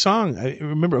big song. I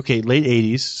remember, okay, late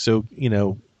 80s, so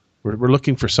we're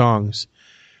looking for songs.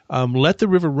 Let the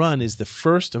River Run is the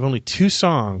first of only 2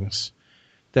 songs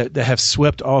that have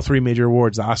swept all 3 major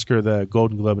awards, the Oscar, the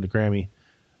Golden Globe, and the Grammy,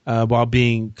 while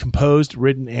being composed,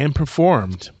 written, and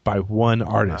performed by one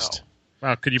artist.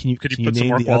 Wow, could you Can you put some name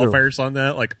more the other- qualifiers on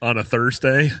that, like on a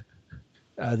Thursday?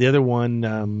 The other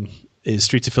one is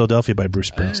Streets of Philadelphia by Bruce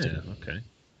Springsteen. Okay.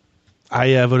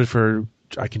 I voted for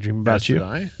I Can Dream About You.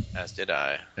 As did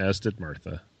I. As did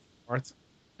Martha. Martha?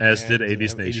 As And, did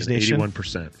 80s Nation.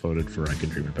 81% voted for I Can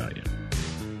Dream About You.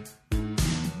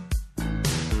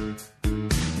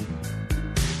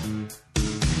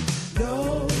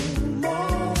 No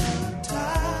more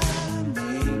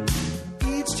timing.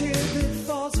 Each tear that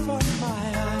falls from my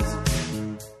eyes.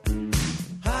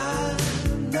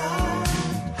 I'm not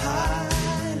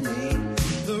hiding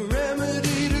the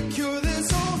remedy to cure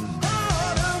this old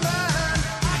heart of mine.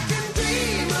 I can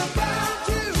dream about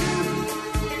you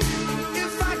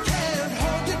if I can't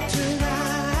hold it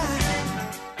tonight.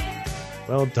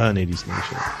 Well done, 80s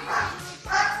Nation.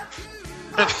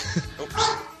 Oops.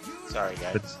 Sorry,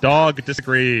 guys. The dog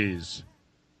disagrees.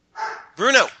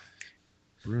 Bruno.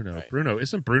 Bruno. Bruno.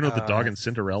 Isn't Bruno the dog in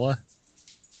Cinderella?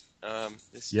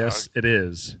 This Yes, dog. it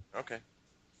is. Okay.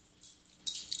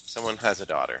 Someone has a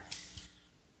daughter.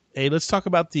 Hey, let's talk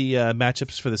about the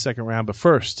matchups for the second round. But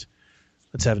first,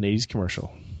 let's have an 80s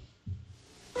commercial.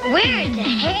 Where's the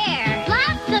hair?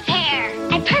 Lots of hair.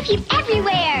 And perfume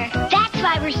everywhere. That's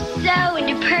why we're so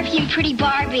into Perfume Pretty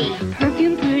Barbie.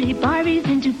 Perfume Pretty Barbie's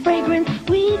into fragrance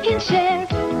we can share.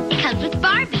 It comes with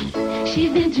Barbie.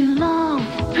 She's into long,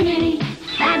 pretty,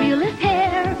 fabulous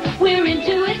hair. We're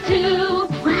into it too.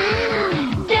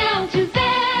 Wow. Down to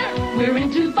there. We're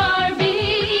into Barbie.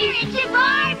 We're into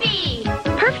Barbie.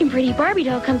 Perfume Pretty Barbie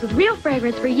doll comes with real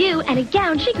fragrance for you and a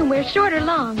gown she can wear short or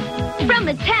long. From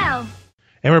Mattel.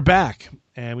 And we're back.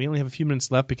 And we only have a few minutes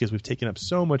left because we've taken up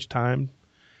so much time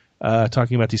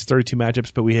talking about these 32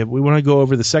 matchups. But we want to go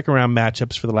over the second round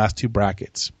matchups for the last two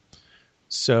brackets.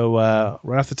 So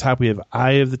right off the top, we have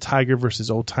Eye of the Tiger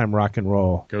versus Old Time Rock and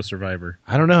Roll. Go Survivor.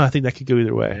 I don't know. I think that could go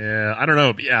either way. Yeah, I don't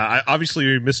know. Yeah, obviously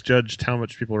we misjudged how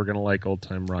much people are going to like Old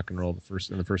Time Rock and Roll in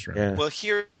the first round. Yeah. Well,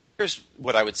 here's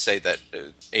what I would say that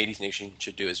 80s Nation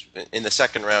should do is in the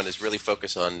second round is really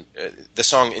focus on the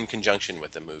song in conjunction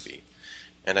with the movie.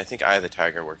 And I think Eye of the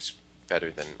Tiger works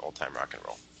better than Old Time Rock and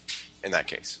Roll in that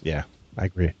case. Yeah, I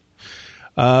agree.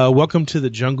 Welcome to the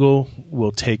Jungle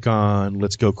will take on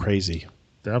Let's Go Crazy.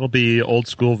 That'll be old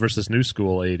school versus new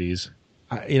school 80s.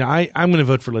 I'm going to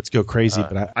vote for Let's Go Crazy,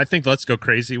 but I think Let's Go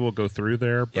Crazy will go through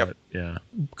there. But yeah,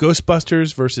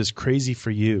 Ghostbusters versus Crazy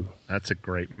for You. That's a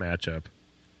great matchup.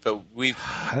 But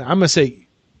I'm going to say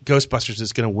Ghostbusters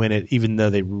is going to win it, even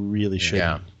though they really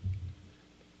shouldn't.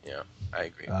 Yeah, I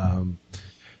agree.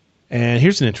 And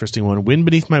here's an interesting one: Wind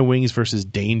Beneath My Wings versus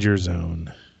Danger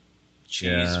Zone.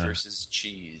 Cheese versus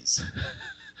cheese.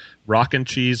 Rock and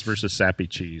cheese versus sappy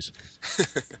cheese.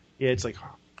 Yeah, it's like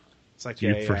Do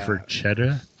you prefer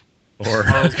cheddar or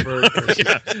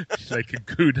like a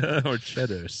Gouda or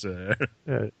cheddar, sir?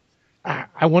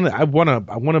 I want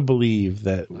to believe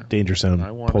that Danger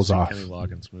Zone pulls I off. Kenny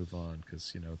Loggins move on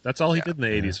because that's all he did in the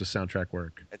 80s was soundtrack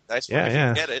work. Nice one if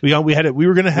you get it. We had it. We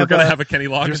were going to have a Kenny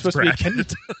Loggins supposed bracket. To be a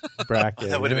Kenny bracket.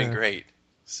 That would have been great.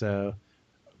 So,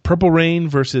 Purple Rain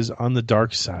versus On the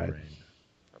Dark Side.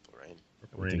 Purple Rain.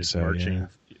 Purple Rain is marching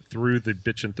through the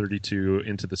bitchin' 32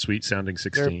 into the sweet sounding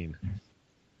 16.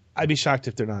 I'd be shocked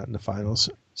if they're not in the finals.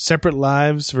 Separate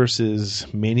Lives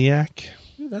versus Maniac.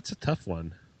 Ooh, that's a tough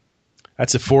one.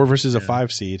 That's a 4 versus a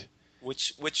 5 seed.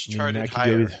 Which charted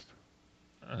higher?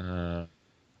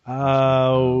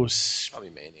 Probably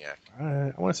Maniac.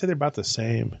 I want to say they're about the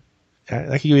same.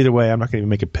 That could go either way. I'm not going to even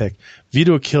make a pick. View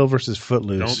to a Kill versus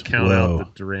Footloose. Don't count out the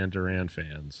Duran Duran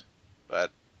fans.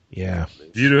 But yeah,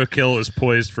 View to a Kill is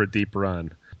poised for a deep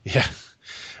run. Yeah,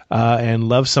 and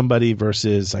Love Somebody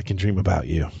versus I Can Dream About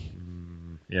You.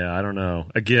 Yeah, I don't know.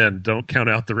 Again, don't count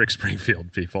out the Rick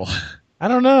Springfield people. I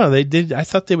don't know. They did. I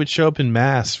thought they would show up in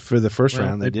mass for the first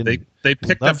round. They didn't. They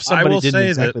picked Love up. Somebody I will didn't say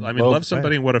exactly that. I mean, Love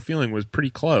Somebody and What a Feeling was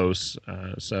pretty close.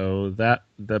 So that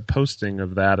the posting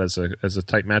of that as a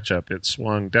tight matchup,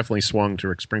 it definitely swung to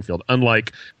Rick Springfield.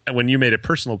 Unlike when you made a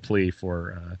personal plea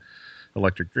for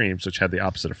Electric Dreams, which had the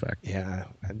opposite effect. Yeah,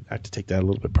 I have to take that a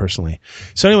little bit personally.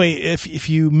 So anyway, if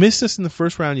you missed us in the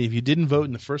first round, if you didn't vote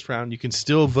in the first round, you can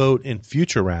still vote in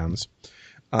future rounds.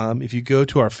 If you go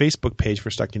to our Facebook page for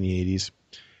Stuck in the 80s,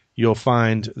 you'll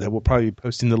find that we'll probably be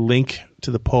posting the link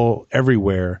to the poll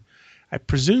everywhere. I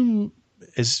presume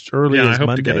as early as Monday. Yeah, I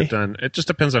hope to get it done. It just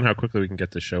depends on how quickly we can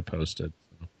get the show posted.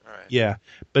 All right. Yeah,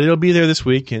 but it'll be there this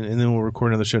week, and then we'll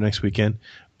record another show next weekend.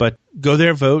 But go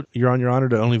there, vote. You're on your honor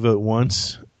to only vote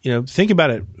once. Think about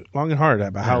it long and hard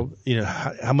about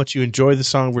how much you enjoy the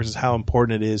song versus how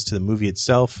important it is to the movie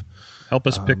itself. Help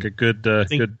us pick a good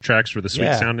tracks for the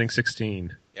sweet sounding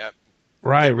 16. Yep.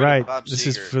 Right. Bob This Seger.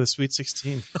 is for the Sweet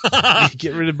 16.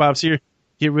 Get rid of Bob Seger.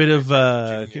 Get rid of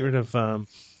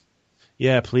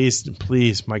Yeah,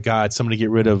 please, my God, somebody get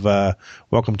rid of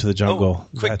Welcome to the Jungle.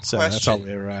 Quick That's question. all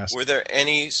we ever ask. Were there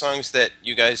any songs that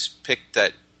you guys picked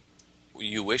that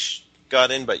you wish got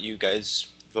in, but you guys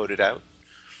voted out?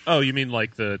 Oh, you mean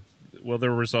like there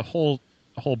was a whole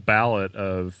ballot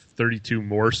of 32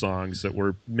 more songs that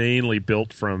were mainly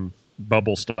built from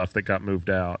bubble stuff that got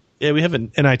moved out. Yeah, we have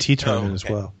an NIT tournament as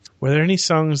well. Were there any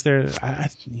songs there?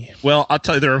 Well, I'll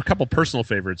tell you, there are a couple personal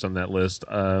favorites on that list.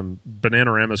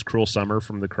 Bananarama's Cruel Summer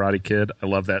from The Karate Kid. I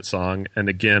love that song. And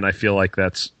again, I feel like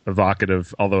that's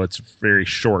evocative, although it's very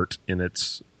short in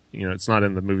its, it's not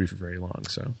in the movie for very long.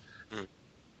 So,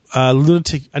 I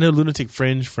know Lunatic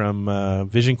Fringe from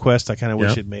Vision Quest. I kind of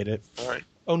wish it made it. All right.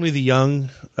 Only the Young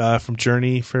from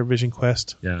Journey for Vision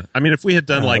Quest. Yeah, I mean, if we had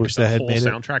done like the whole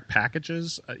soundtrack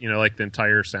packages, like the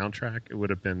entire soundtrack, it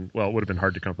would have been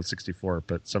hard to come up with 64.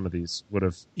 But some of these would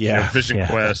have, Vision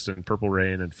Quest and Purple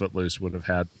Rain and Footloose would have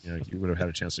had, you would have had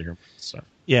a chance to hear stuff.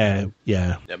 Yeah.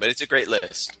 But it's a great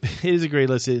list. It is a great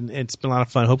list, and it's been a lot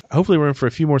of fun. Hopefully, we're in for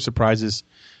a few more surprises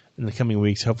in the coming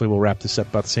weeks. Hopefully, we'll wrap this up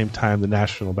about the same time the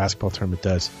National Basketball Tournament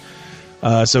does.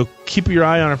 So keep your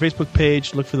eye on our Facebook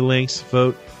page. Look for the links.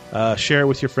 Vote. Share it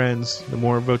with your friends. The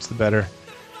more votes, the better.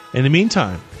 In the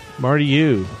meantime, Marty,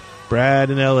 you,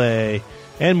 Brad in L.A.,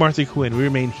 and Martha Quinn, we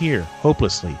remain here,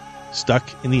 hopelessly, stuck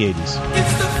in the 80s. It's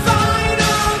the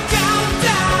final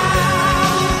countdown.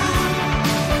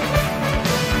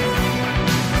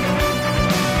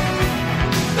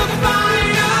 The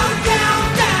final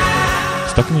countdown.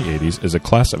 Stuck in the 80s is a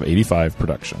Class of 85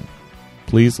 production.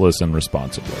 Please listen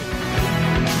responsibly.